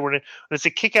much better when it's a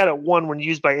kick out at 1 when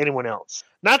used by anyone else.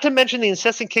 Not to mention the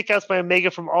incessant kickouts by Omega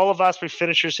from all of Ospreay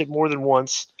finishers hit more than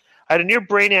once. I had a near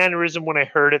brain aneurysm when I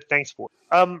heard it. Thanks for it.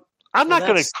 I'm not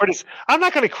going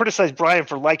to criticize Brian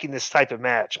for liking this type of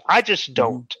match. I just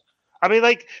don't. I mean,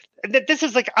 like, this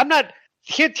is like, I'm not.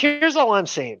 Here's all I'm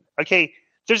saying. Okay,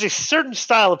 there's a certain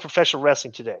style of professional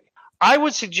wrestling today. I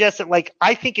would suggest that, like,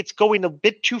 I think it's going a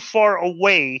bit too far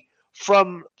away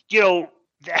from,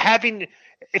 having.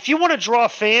 If you want to draw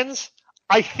fans,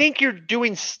 I think you're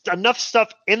doing enough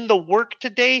stuff in the work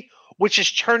today, which is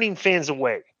turning fans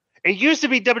away. It used to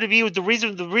be WWE was the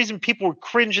reason people would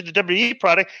cringe at the WWE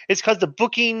product is because the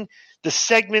booking, the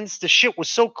segments, the shit was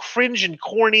so cringe and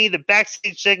corny, the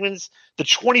backstage segments, the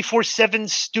 24/7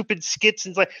 stupid skits,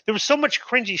 and like there was so much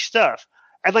cringy stuff.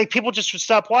 And like people just would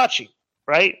stop watching,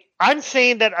 right? I'm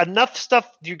saying that enough stuff,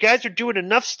 you guys are doing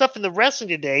enough stuff in the wrestling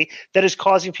today that is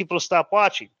causing people to stop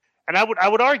watching. And I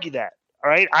would argue that. All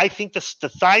right, I think the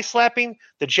thigh slapping,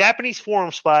 the Japanese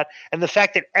forearm spot, and the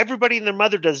fact that everybody and their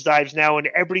mother does dives now, and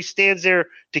everybody stands there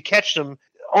to catch them.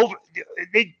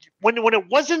 When it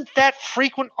wasn't that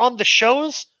frequent on the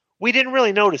shows, we didn't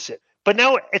really notice it. But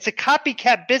now it's a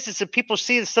copycat business, and people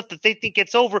see the stuff that they think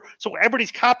gets over, so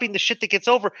everybody's copying the shit that gets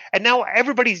over, and now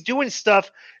everybody's doing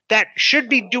stuff that should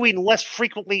be doing less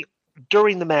frequently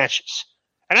during the matches.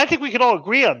 And I think we can all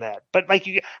agree on that. But like,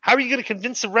 how are you going to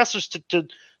convince the wrestlers to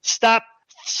stop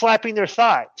slapping their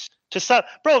thighs? To stop,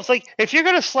 bro. It's like if you're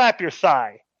gonna slap your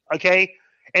thigh, okay,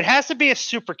 it has to be a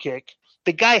super kick.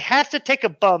 The guy has to take a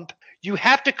bump. You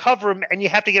have to cover him, and you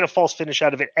have to get a false finish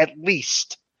out of it at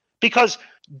least. Because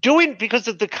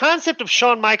of the concept of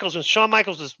Shawn Michaels, when Shawn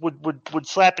Michaels would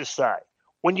slap his thigh,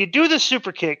 when you do the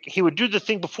super kick, he would do the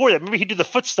thing before that. Remember, he'd do the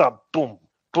foot stomp, boom,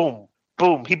 boom,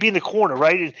 boom. He'd be in the corner,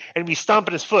 right, and be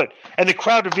stomping his foot, and the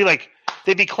crowd would be like.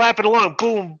 They'd be clapping along,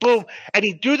 boom, boom. And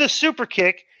he'd do the super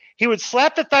kick. He would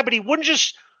slap the thigh, but he wouldn't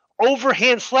just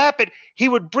overhand slap it. He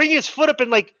would bring his foot up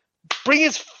and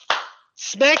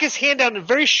smack his hand down in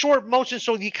very short motion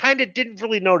so you kind of didn't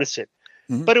really notice it.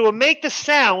 Mm-hmm. But it would make the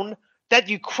sound that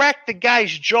you cracked the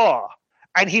guy's jaw.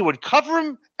 And he would cover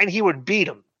him and he would beat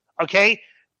him. Okay?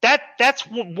 That's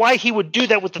why he would do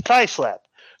that with the thigh slap.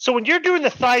 So when you're doing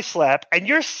the thigh slap and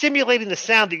you're simulating the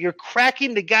sound that you're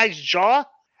cracking the guy's jaw,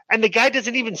 and the guy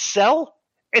doesn't even sell,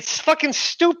 it's fucking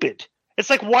stupid. It's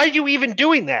like, why are you even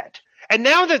doing that? And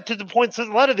now that to the point that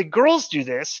a lot of the girls do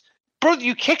this, bro,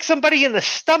 you kick somebody in the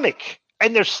stomach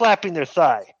and they're slapping their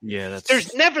thigh. Yeah,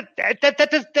 there's never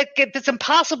that's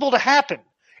impossible to happen.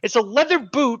 It's a leather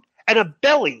boot and a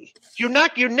belly. You're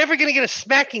never going to get a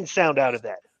smacking sound out of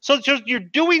that. So you're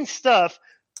doing stuff,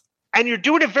 and you're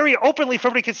doing it very openly for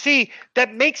everybody to see.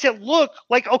 That makes it look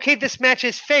like, okay, this match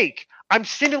is fake. I'm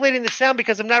simulating the sound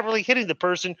because I'm not really hitting the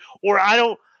person, or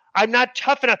I'm not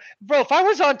tough enough. Bro, if I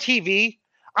was on TV,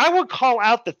 I would call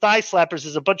out the thigh slappers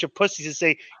as a bunch of pussies and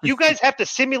say, you guys have to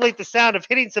simulate the sound of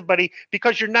hitting somebody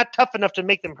because you're not tough enough to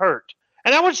make them hurt.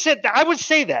 And I would say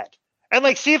that.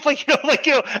 And see if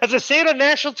as I say it on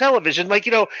national television,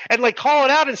 and call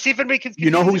it out and see if anybody can.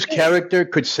 You know whose character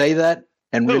could say that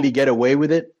and really get away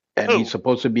with it? And he's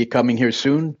supposed to be coming here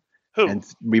soon. Who? And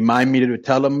remind me to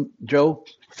tell him, Joe,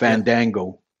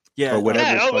 Fandango. Yeah. Or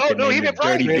whatever.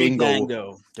 Dirty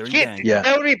Bingo. Yeah.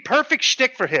 That would be perfect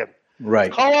shtick for him. Right.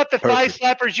 Call out the thigh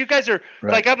slappers. You guys are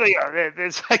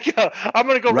it's like, I'm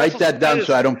going to go write that down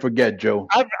so I don't forget, Joe.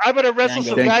 I'm going to wrestle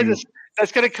some guy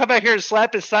that's going to come out here and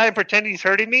slap his thigh and pretend he's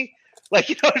hurting me.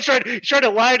 Trying to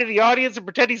lie to the audience and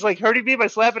pretend he's hurting me by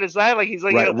slapping his thigh.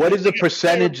 Right. What is the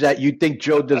percentage that you think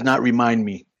Joe does not remind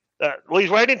me? Well, he's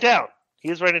writing it down. He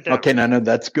is writing it down. Okay, no,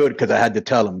 that's good because I had to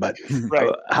tell him. But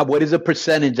right. What is the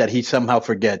percentage that he somehow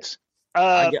forgets?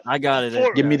 I got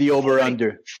it. Give me the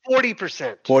over/under.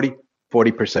 40%.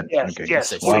 40%. Yes, okay.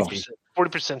 Yes.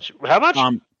 40%. How much?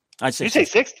 I'd say you say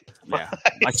 60? Yeah,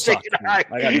 I suck. I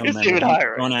got no memory. Even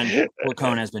higher.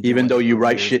 Conan has been. Even though you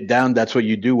write shit down, that's what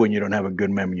you do when you don't have a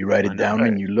good memory. You write it down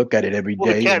and you look at it every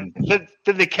day. Then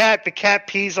the cat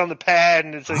pees on the pad,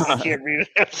 and it's like you can't read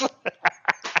it.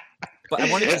 But I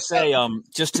wanted to say,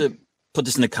 just to put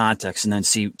this into context and then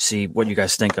see what you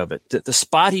guys think of it. The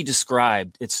spot he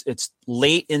described, it's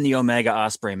late in the Omega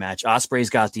Ospreay match. Ospreay's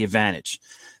got the advantage.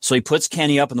 So he puts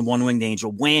Kenny up in the One-Winged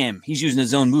Angel. Wham! He's using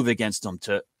his own move against him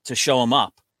to show him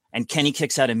up. and Kenny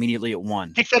kicks out immediately at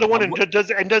 1. Kicks out at 1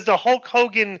 and does the Hulk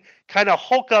Hogan kind of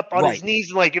Hulk up on his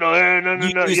knees, like,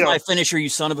 no. Use my finisher, you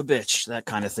son of a bitch, that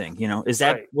kind of thing. Is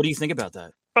that what do you think about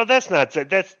that? Well, that's not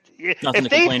that's nothing to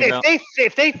complain about.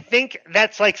 If they think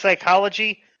that's like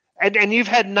psychology, and you've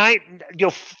had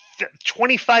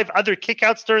 25 other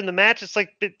kickouts during the match, it's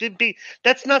like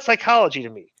that's not psychology to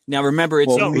me. Now remember,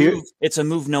 it's a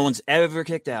move no one's ever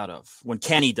kicked out of when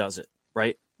Kenny does it,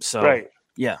 right? So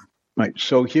yeah. Right.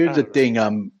 So here's the thing.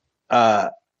 I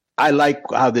like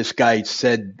how this guy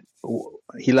said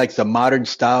he likes the modern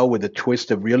style with a twist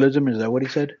of realism. Is that what he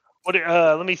said?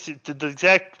 Let me see. The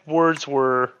exact words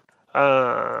were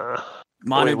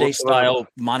modern day style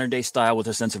with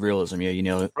a sense of realism. Yeah, you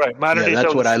know it. Right. Modern day.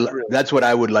 That's what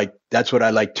I would like. That's what I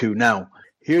like too. Now,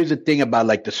 here's the thing about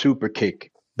like the super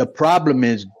kick. The problem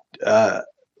is,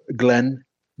 Glenn,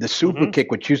 the super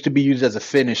kick, which used to be used as a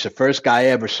finish. The first guy I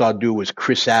ever saw do was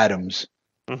Chris Adams.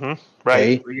 Mm-hmm.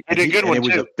 Right. Okay? He did a good one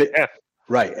too.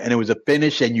 Right, and it was a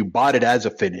finish, and you bought it as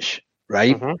a finish,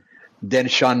 right? Mm-hmm. Then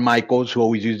Shawn Michaels, who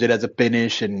always used it as a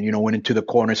finish, and went into the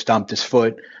corner, stomped his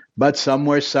foot. But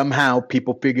somehow,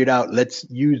 people figured out, let's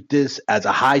use this as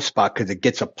a high spot because it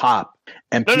gets a pop.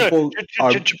 And Japan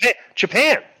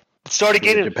started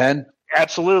getting Japan.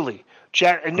 Absolutely.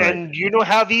 And you know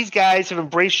how these guys have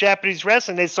embraced Japanese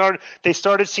wrestling. They started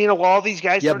seeing all these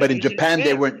guys. Yeah, but in Japan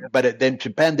they weren't. But then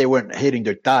Japan they weren't hitting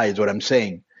their thighs. What I'm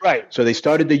saying. Right. So they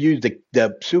started to use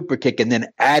the super kick and then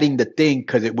adding the thing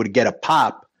because it would get a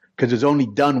pop because it's only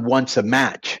done once a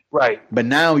match. Right. But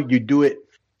now you do it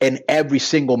in every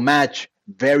single match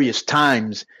various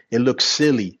times. It looks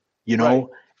silly, Right.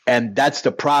 And that's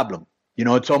the problem.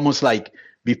 It's almost like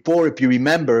before, if you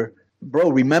remember,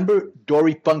 remember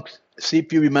Dory Funk's. See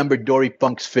if you remember Dory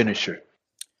Funk's finisher.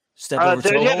 Step over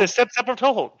toe hold? Yeah, the step over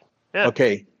toe hold. Yeah.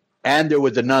 Okay. And there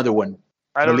was another one.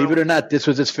 Believe it or not, this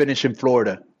was his finish in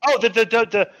Florida. Oh, the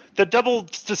double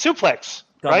suplex,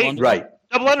 right? Right.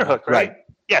 Double underhook, right?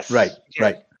 Yes. Right.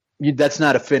 That's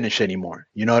not a finish anymore.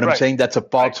 You know what I'm saying? That's a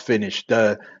false finish.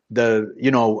 The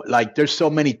there's so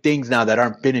many things now that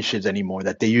aren't finishes anymore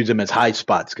that they use them as high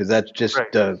spots because that's just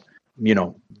the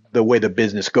way the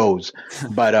business goes.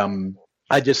 But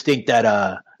I just think that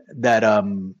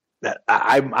I'm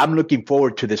looking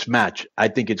forward to this match. I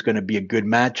think it's going to be a good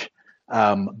match.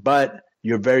 But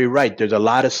you're very right. There's a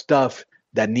lot of stuff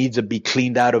that needs to be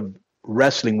cleaned out of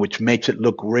wrestling, which makes it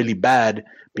look really bad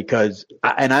because,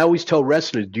 and I always tell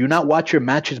wrestlers, do you not watch your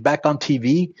matches back on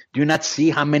TV? Do you not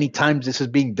see how many times this is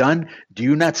being done? Do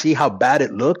you not see how bad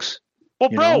it looks?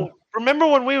 Well, remember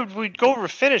when we'd go over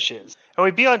finishes and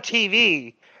we'd be on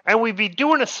TV and we'd be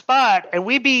doing a spot and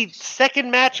we'd be second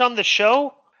match on the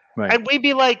show and we'd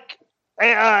be like,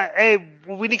 hey,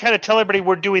 we need to kind of tell everybody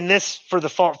we're doing this for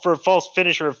a false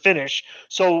finish or a finish.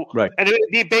 So, and it would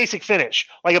be a basic finish,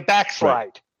 like a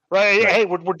backslide, right? Hey,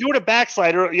 we're doing a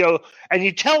backslide, and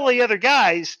you tell the other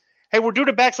guys, hey, we're doing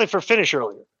a backslide for a finish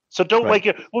earlier. So don't we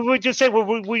just say,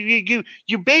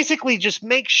 you basically just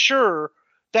make sure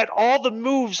that all the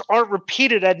moves aren't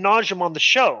repeated ad nauseum on the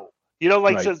show,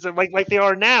 like they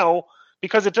are now.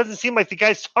 Because it doesn't seem like the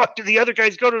guys talk to the other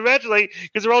guys go to congratulate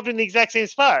because they're all doing the exact same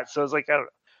spot. So it's like, I don't know.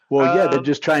 Well, yeah, they're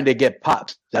just trying to get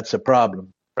pops. That's the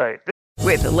problem. Right.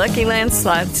 With the Lucky Land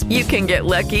Slots, you can get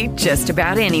lucky just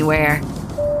about anywhere.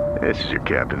 This is your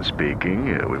captain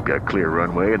speaking. We've got clear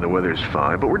runway and the weather's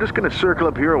fine, but we're just going to circle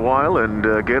up here a while and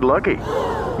get lucky.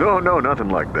 No, nothing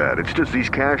like that. It's just these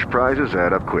cash prizes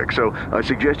add up quick. So I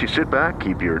suggest you sit back,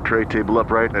 keep your tray table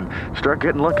upright, and start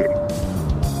getting lucky.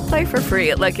 Play for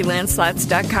free at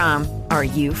LuckyLandSlots.com. Are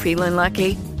you feeling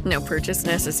lucky? No purchase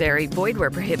necessary. Void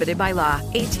where prohibited by law.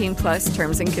 18+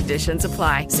 terms and conditions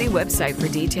apply. See website for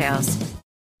details.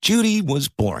 Judy was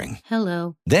boring.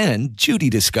 Hello. Then Judy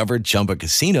discovered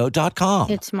ChumbaCasino.com.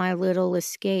 It's my little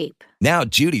escape. Now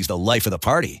Judy's the life of the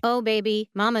party. Oh, baby,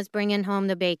 mama's bringing home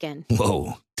the bacon.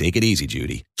 Whoa, take it easy,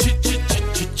 Judy.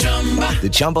 The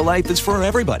Chumba life is for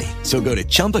everybody. So go to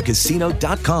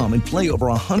ChumbaCasino.com and play over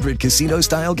 100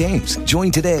 casino-style games. Join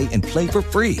today and play for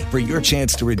free for your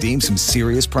chance to redeem some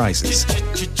serious prizes.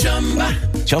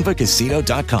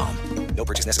 ChumbaCasino.com. No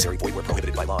purchase necessary. Void where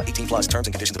prohibited by law. 18+ terms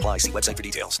and conditions apply. See website for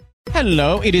details.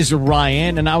 Hello, it is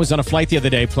Ryan, and I was on a flight the other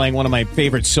day playing one of my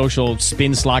favorite social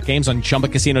spin slot games on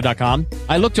ChumbaCasino.com.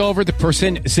 I looked over at the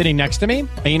person sitting next to me,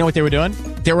 and you know what they were doing?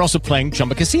 They were also playing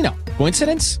Chumba Casino.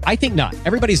 Coincidence? I think not.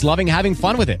 Everybody's loving having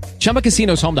fun with it. Chumba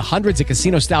Casino is home to hundreds of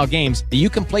casino-style games that you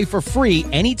can play for free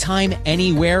anytime,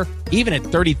 anywhere, even at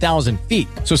 30,000 feet.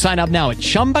 So sign up now at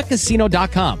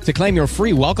ChumbaCasino.com to claim your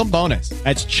free welcome bonus.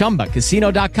 That's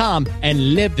ChumbaCasino.com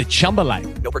and live the Chumba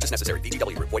life. No purchase necessary.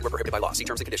 VGW. Void where prohibited by law. See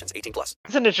terms and conditions. 18+.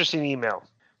 It's an interesting email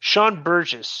Sean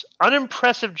Burgess,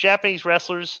 unimpressive Japanese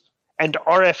wrestlers, and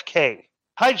RFK.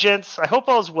 Hi, gents. I hope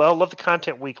all is well. Love the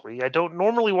content weekly. I don't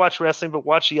normally watch wrestling, but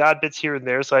watch the odd bits here and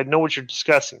there, so I know what you're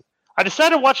discussing. I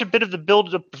decided to watch a bit of the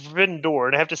build of Forbidden Door,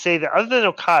 and I have to say that other than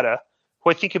Okada, who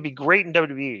I think could be great in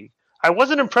WWE, I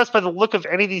wasn't impressed by the look of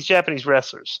any of these Japanese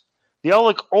wrestlers. They all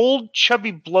look old, chubby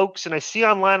blokes, and I see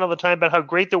online all the time about how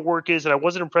great their work is, and I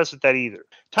wasn't impressed with that either.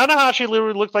 Tanahashi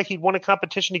literally looked like he'd won a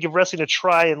competition to give wrestling a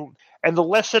try, and the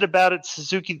less said about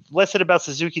Suzuki,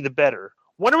 the better.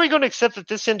 When are we going to accept that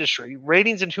this industry,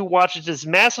 ratings and who watches, is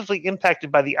massively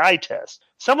impacted by the eye test?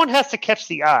 Someone has to catch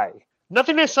the eye.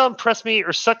 Nothing I saw impressed me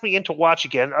or sucked me in to watch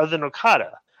again other than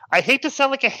Okada. I hate to sound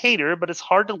like a hater, but it's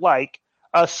hard to like.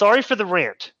 Sorry for the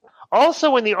rant.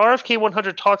 Also, in the RFK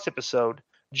 100 Talks episode,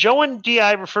 Joe and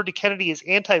DI referred to Kennedy as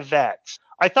anti-vax.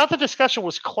 I thought the discussion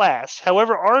was class.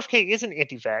 However, RFK isn't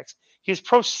anti-vax. He is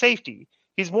pro-safety.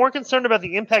 He's more concerned about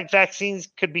the impact vaccines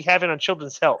could be having on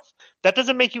children's health. That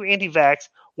doesn't make you anti-vax.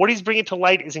 What he's bringing to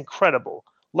light is incredible.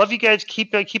 Love you guys.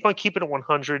 Keep on keeping it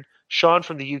 100. Sean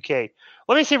from the UK.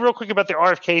 Let me say real quick about the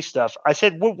RFK stuff. I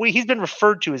said he's been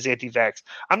referred to as anti-vax.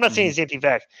 I'm not saying he's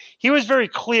anti-vax. He was very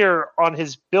clear on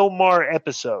his Bill Maher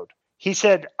episode. He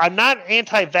said, I'm not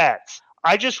anti-vax.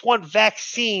 I just want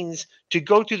vaccines to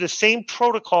go through the same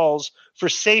protocols for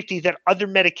safety that other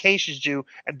medications do,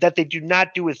 and that they do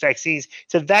not do with vaccines.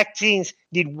 So vaccines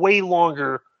need way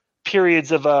longer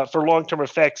periods of for long-term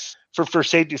effects for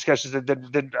safety discussions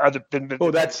than other.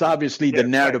 Well, that's obviously the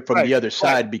narrative from the other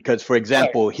side, because, for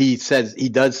example, he says he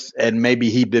does, and maybe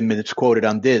he's been misquoted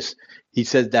on this. He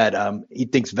says that he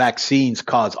thinks vaccines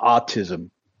cause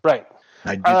autism. Right.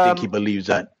 I do think he believes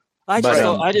that.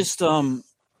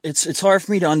 It's hard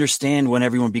for me to understand when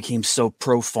everyone became so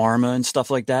pro pharma and stuff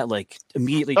like that, like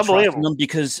immediately trusting them,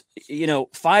 because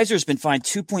Pfizer's been fined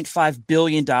 $2.5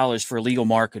 billion for illegal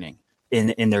marketing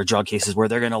in their drug cases, where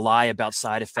they're going to lie about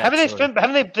side effects.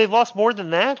 Haven't they lost more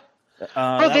than that?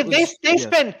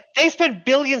 They spend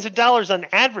billions of dollars on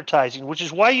advertising, which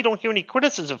is why you don't hear any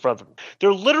criticism from them.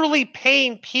 They're literally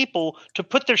paying people to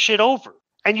put their shit over,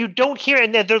 and you don't hear.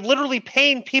 And they're literally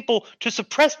paying people to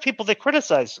suppress people that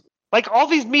criticize them. Like, all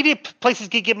these media places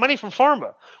get money from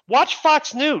pharma. Watch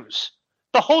Fox News.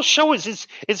 The whole show is his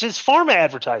pharma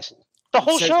advertising. The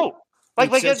whole show.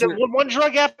 Like one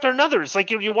drug after another. It's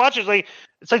like you watch it,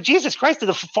 it's like Jesus Christ. The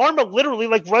pharma literally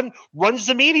runs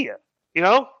the media.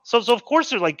 So of course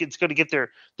they're like, it's going to get their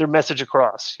message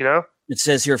across. It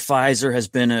says here Pfizer has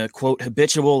been a, quote,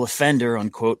 habitual offender,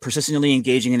 unquote, persistently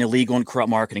engaging in illegal and corrupt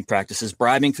marketing practices,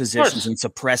 bribing physicians, and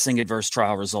suppressing adverse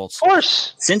trial results. Of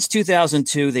course. Since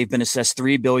 2002, they've been assessed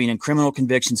 $3 billion in criminal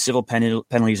convictions, civil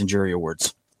penalties, and jury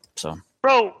awards. So,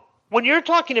 bro, when you're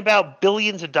talking about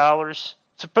billions of dollars,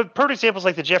 so perfect examples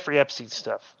like the Jeffrey Epstein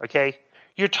stuff, okay?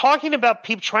 You're talking about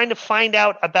people trying to find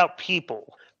out about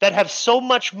people that have so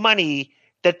much money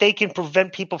that they can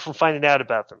prevent people from finding out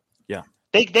about them. Yeah.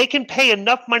 They can pay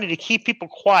enough money to keep people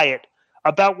quiet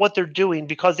about what they're doing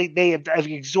because they have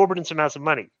exorbitant amounts of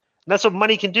money. And that's what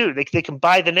money can do. They can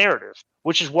buy the narrative,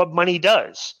 which is what money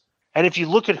does. And if you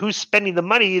look at who's spending the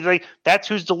money, that's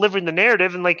who's delivering the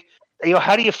narrative. And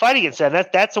how do you fight against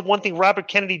that? That's the one thing Robert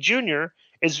Kennedy Jr.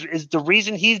 is the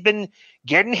reason he's been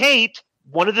getting hate.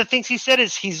 One of the things he said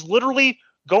is he's literally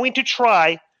going to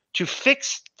try to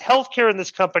fix healthcare in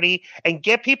this company and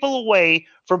get people away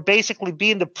from basically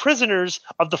being the prisoners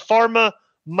of the pharma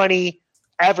money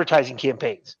advertising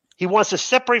campaigns. He wants to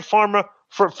separate pharma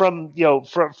from he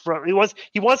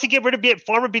wants to get rid of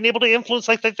pharma being able to influence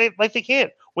like they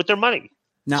can with their money.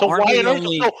 Now, so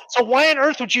why on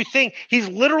earth would you think he's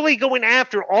literally going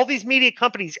after all these media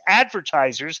companies'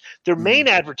 advertisers, their main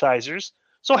advertisers?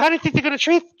 So how do you think they're going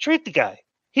to treat the guy?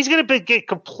 He's going to get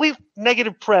complete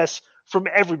negative press from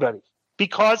everybody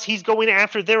because he's going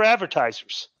after their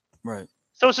advertisers. Right.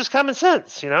 So it's just common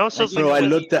sense, So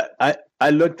I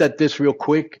looked at this real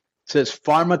quick. It says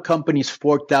pharma companies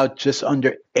forked out just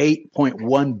under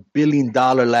 $8.1 billion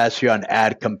last year on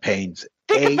ad campaigns.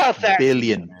 Think about that.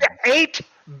 $8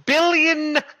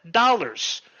 billion.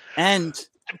 And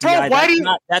bro,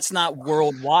 that's not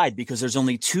worldwide, because there's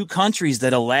only 2 countries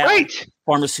that allow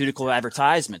pharmaceutical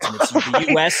advertisements, and it's the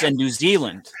U.S. and New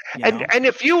Zealand. And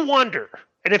if you wonder,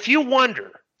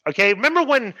 okay, remember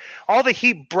when all the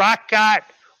heat Brock got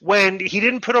when he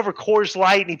didn't put over Coors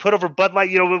Light and he put over Bud Light?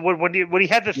 When he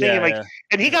had the thing,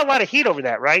 and he got a lot of heat over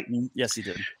that, right? Yes, he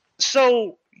did.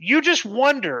 So you just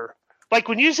wonder,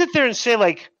 when you sit there and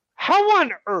say, how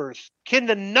on earth can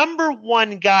the number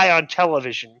one guy on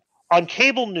television, on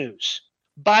cable news,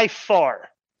 by far,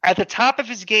 at the top of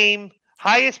his game,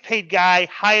 highest paid guy,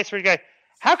 highest rated guy,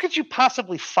 how could you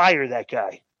possibly fire that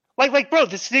guy? Like, bro,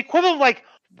 this is the equivalent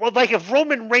of like if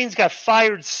Roman Reigns got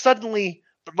fired suddenly,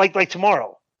 like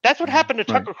tomorrow. That's what happened to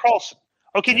Tucker Carlson.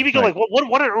 Okay, you go like,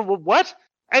 what?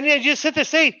 And then you just sit there and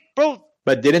say, bro.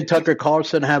 But didn't Tucker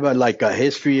Carlson have a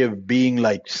history of being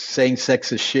like saying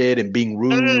sexist shit and being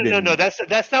rude? No.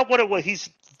 That's not what it was.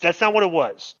 That's not what it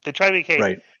was. They tried to make it.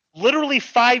 Right. Literally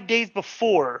 5 days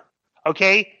before,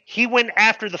 okay, he went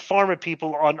after the pharma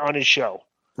people on his show.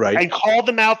 Right. And called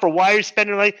them out for why you're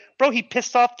spending like, bro, he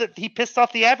pissed off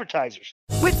the advertisers.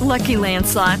 With Lucky Land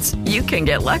Slots, you can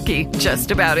get lucky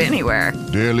just about anywhere.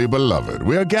 Dearly beloved,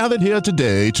 we are gathered here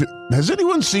today to... Has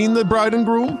anyone seen the bride and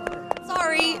groom?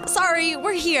 Sorry,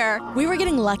 we're here. We were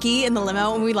getting lucky in the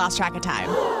limo and we lost track of time.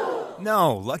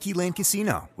 No, Lucky Land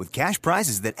Casino, with cash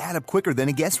prizes that add up quicker than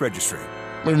a guest registry.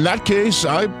 In that case,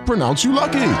 I pronounce you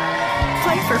lucky.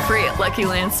 Play for free at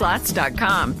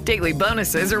LuckyLandSlots.com. Daily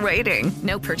bonuses are waiting.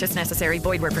 No purchase necessary.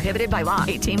 Void where prohibited by law.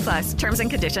 18+. Terms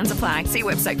and conditions apply. See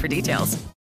website for details.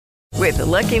 With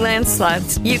Lucky Land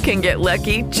Slots, you can get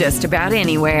lucky just about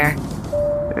anywhere.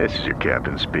 This is your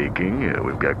captain speaking.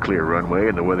 We've got clear runway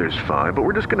and the weather's fine, but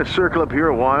we're just going to circle up here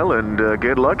a while and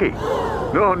get lucky.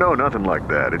 No, nothing like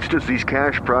that. It's just these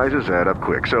cash prizes add up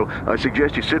quick. So I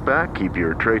suggest you sit back, keep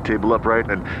your tray table upright,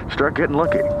 and start getting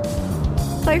lucky.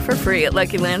 Play for free at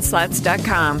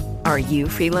LuckyLandSlots.com. Are you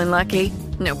feeling lucky?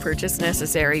 No purchase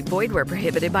necessary. Void where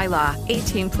prohibited by law.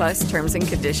 18+ terms and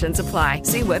conditions apply.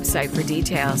 See website for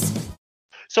details.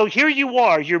 So here you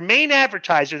are, your main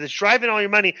advertiser that's driving all your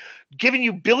money, giving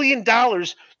you $1 billion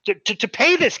to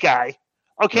pay this guy,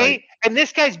 okay? Right. And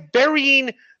this guy's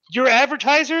burying your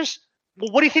advertisers?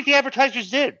 Well, what do you think the advertisers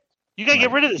did? You got to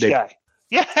get rid of this guy.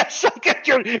 Yes.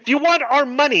 If you want our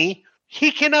money,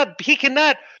 he cannot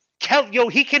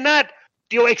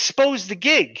expose the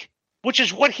gig, which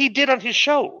is what he did on his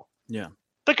show. Yeah.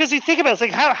 Because you think about it, it's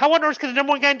like how on earth can the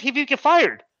number one guy on TV get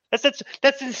fired?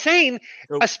 That's insane,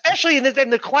 especially in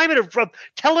the climate of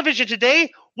television today,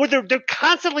 where they're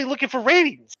constantly looking for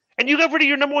ratings. And you got rid of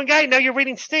your number one guy, now your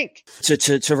ratings stink.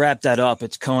 To wrap that up,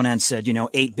 it's Conan said,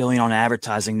 $8 billion on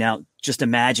advertising. Now, just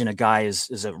imagine a guy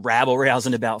is a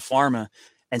rabble-rousing about pharma,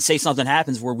 and say something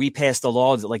happens where we pass the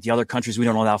law that, like the other countries, we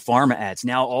don't allow pharma ads.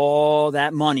 Now all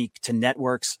that money to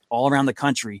networks all around the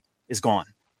country is gone.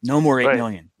 No more $8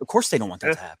 million. Of course they don't want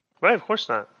that to happen. Right, of course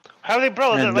not. How are they,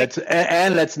 bro? And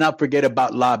let's not forget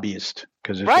about lobbyists,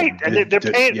 because they're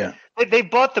paying. Yeah. They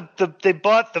bought the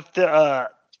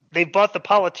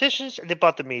politicians and they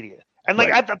bought the media. And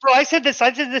I said this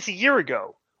a year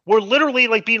ago. We're literally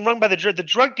like being run by the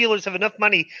drug dealers have enough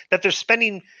money that they're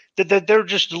spending that they're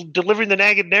just delivering the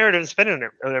negative narrative and spending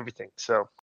it on everything. So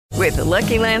with the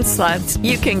Lucky Land Slots,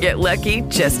 you can get lucky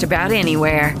just about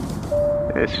anywhere.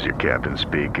 This is your captain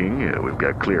speaking. We've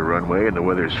got clear runway and the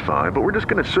weather's fine, but we're just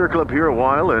going to circle up here a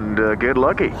while and get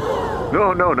lucky.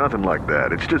 No, nothing like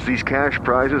that. It's just these cash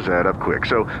prizes add up quick.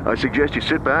 So I suggest you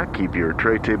sit back, keep your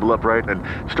tray table upright, and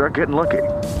start getting lucky.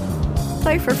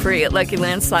 Play for free at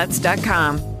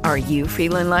LuckyLandSlots.com. Are you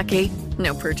feeling lucky?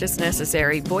 No purchase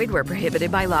necessary. Void where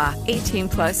prohibited by law.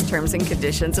 18+ terms and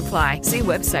conditions apply. See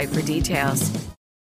website for details.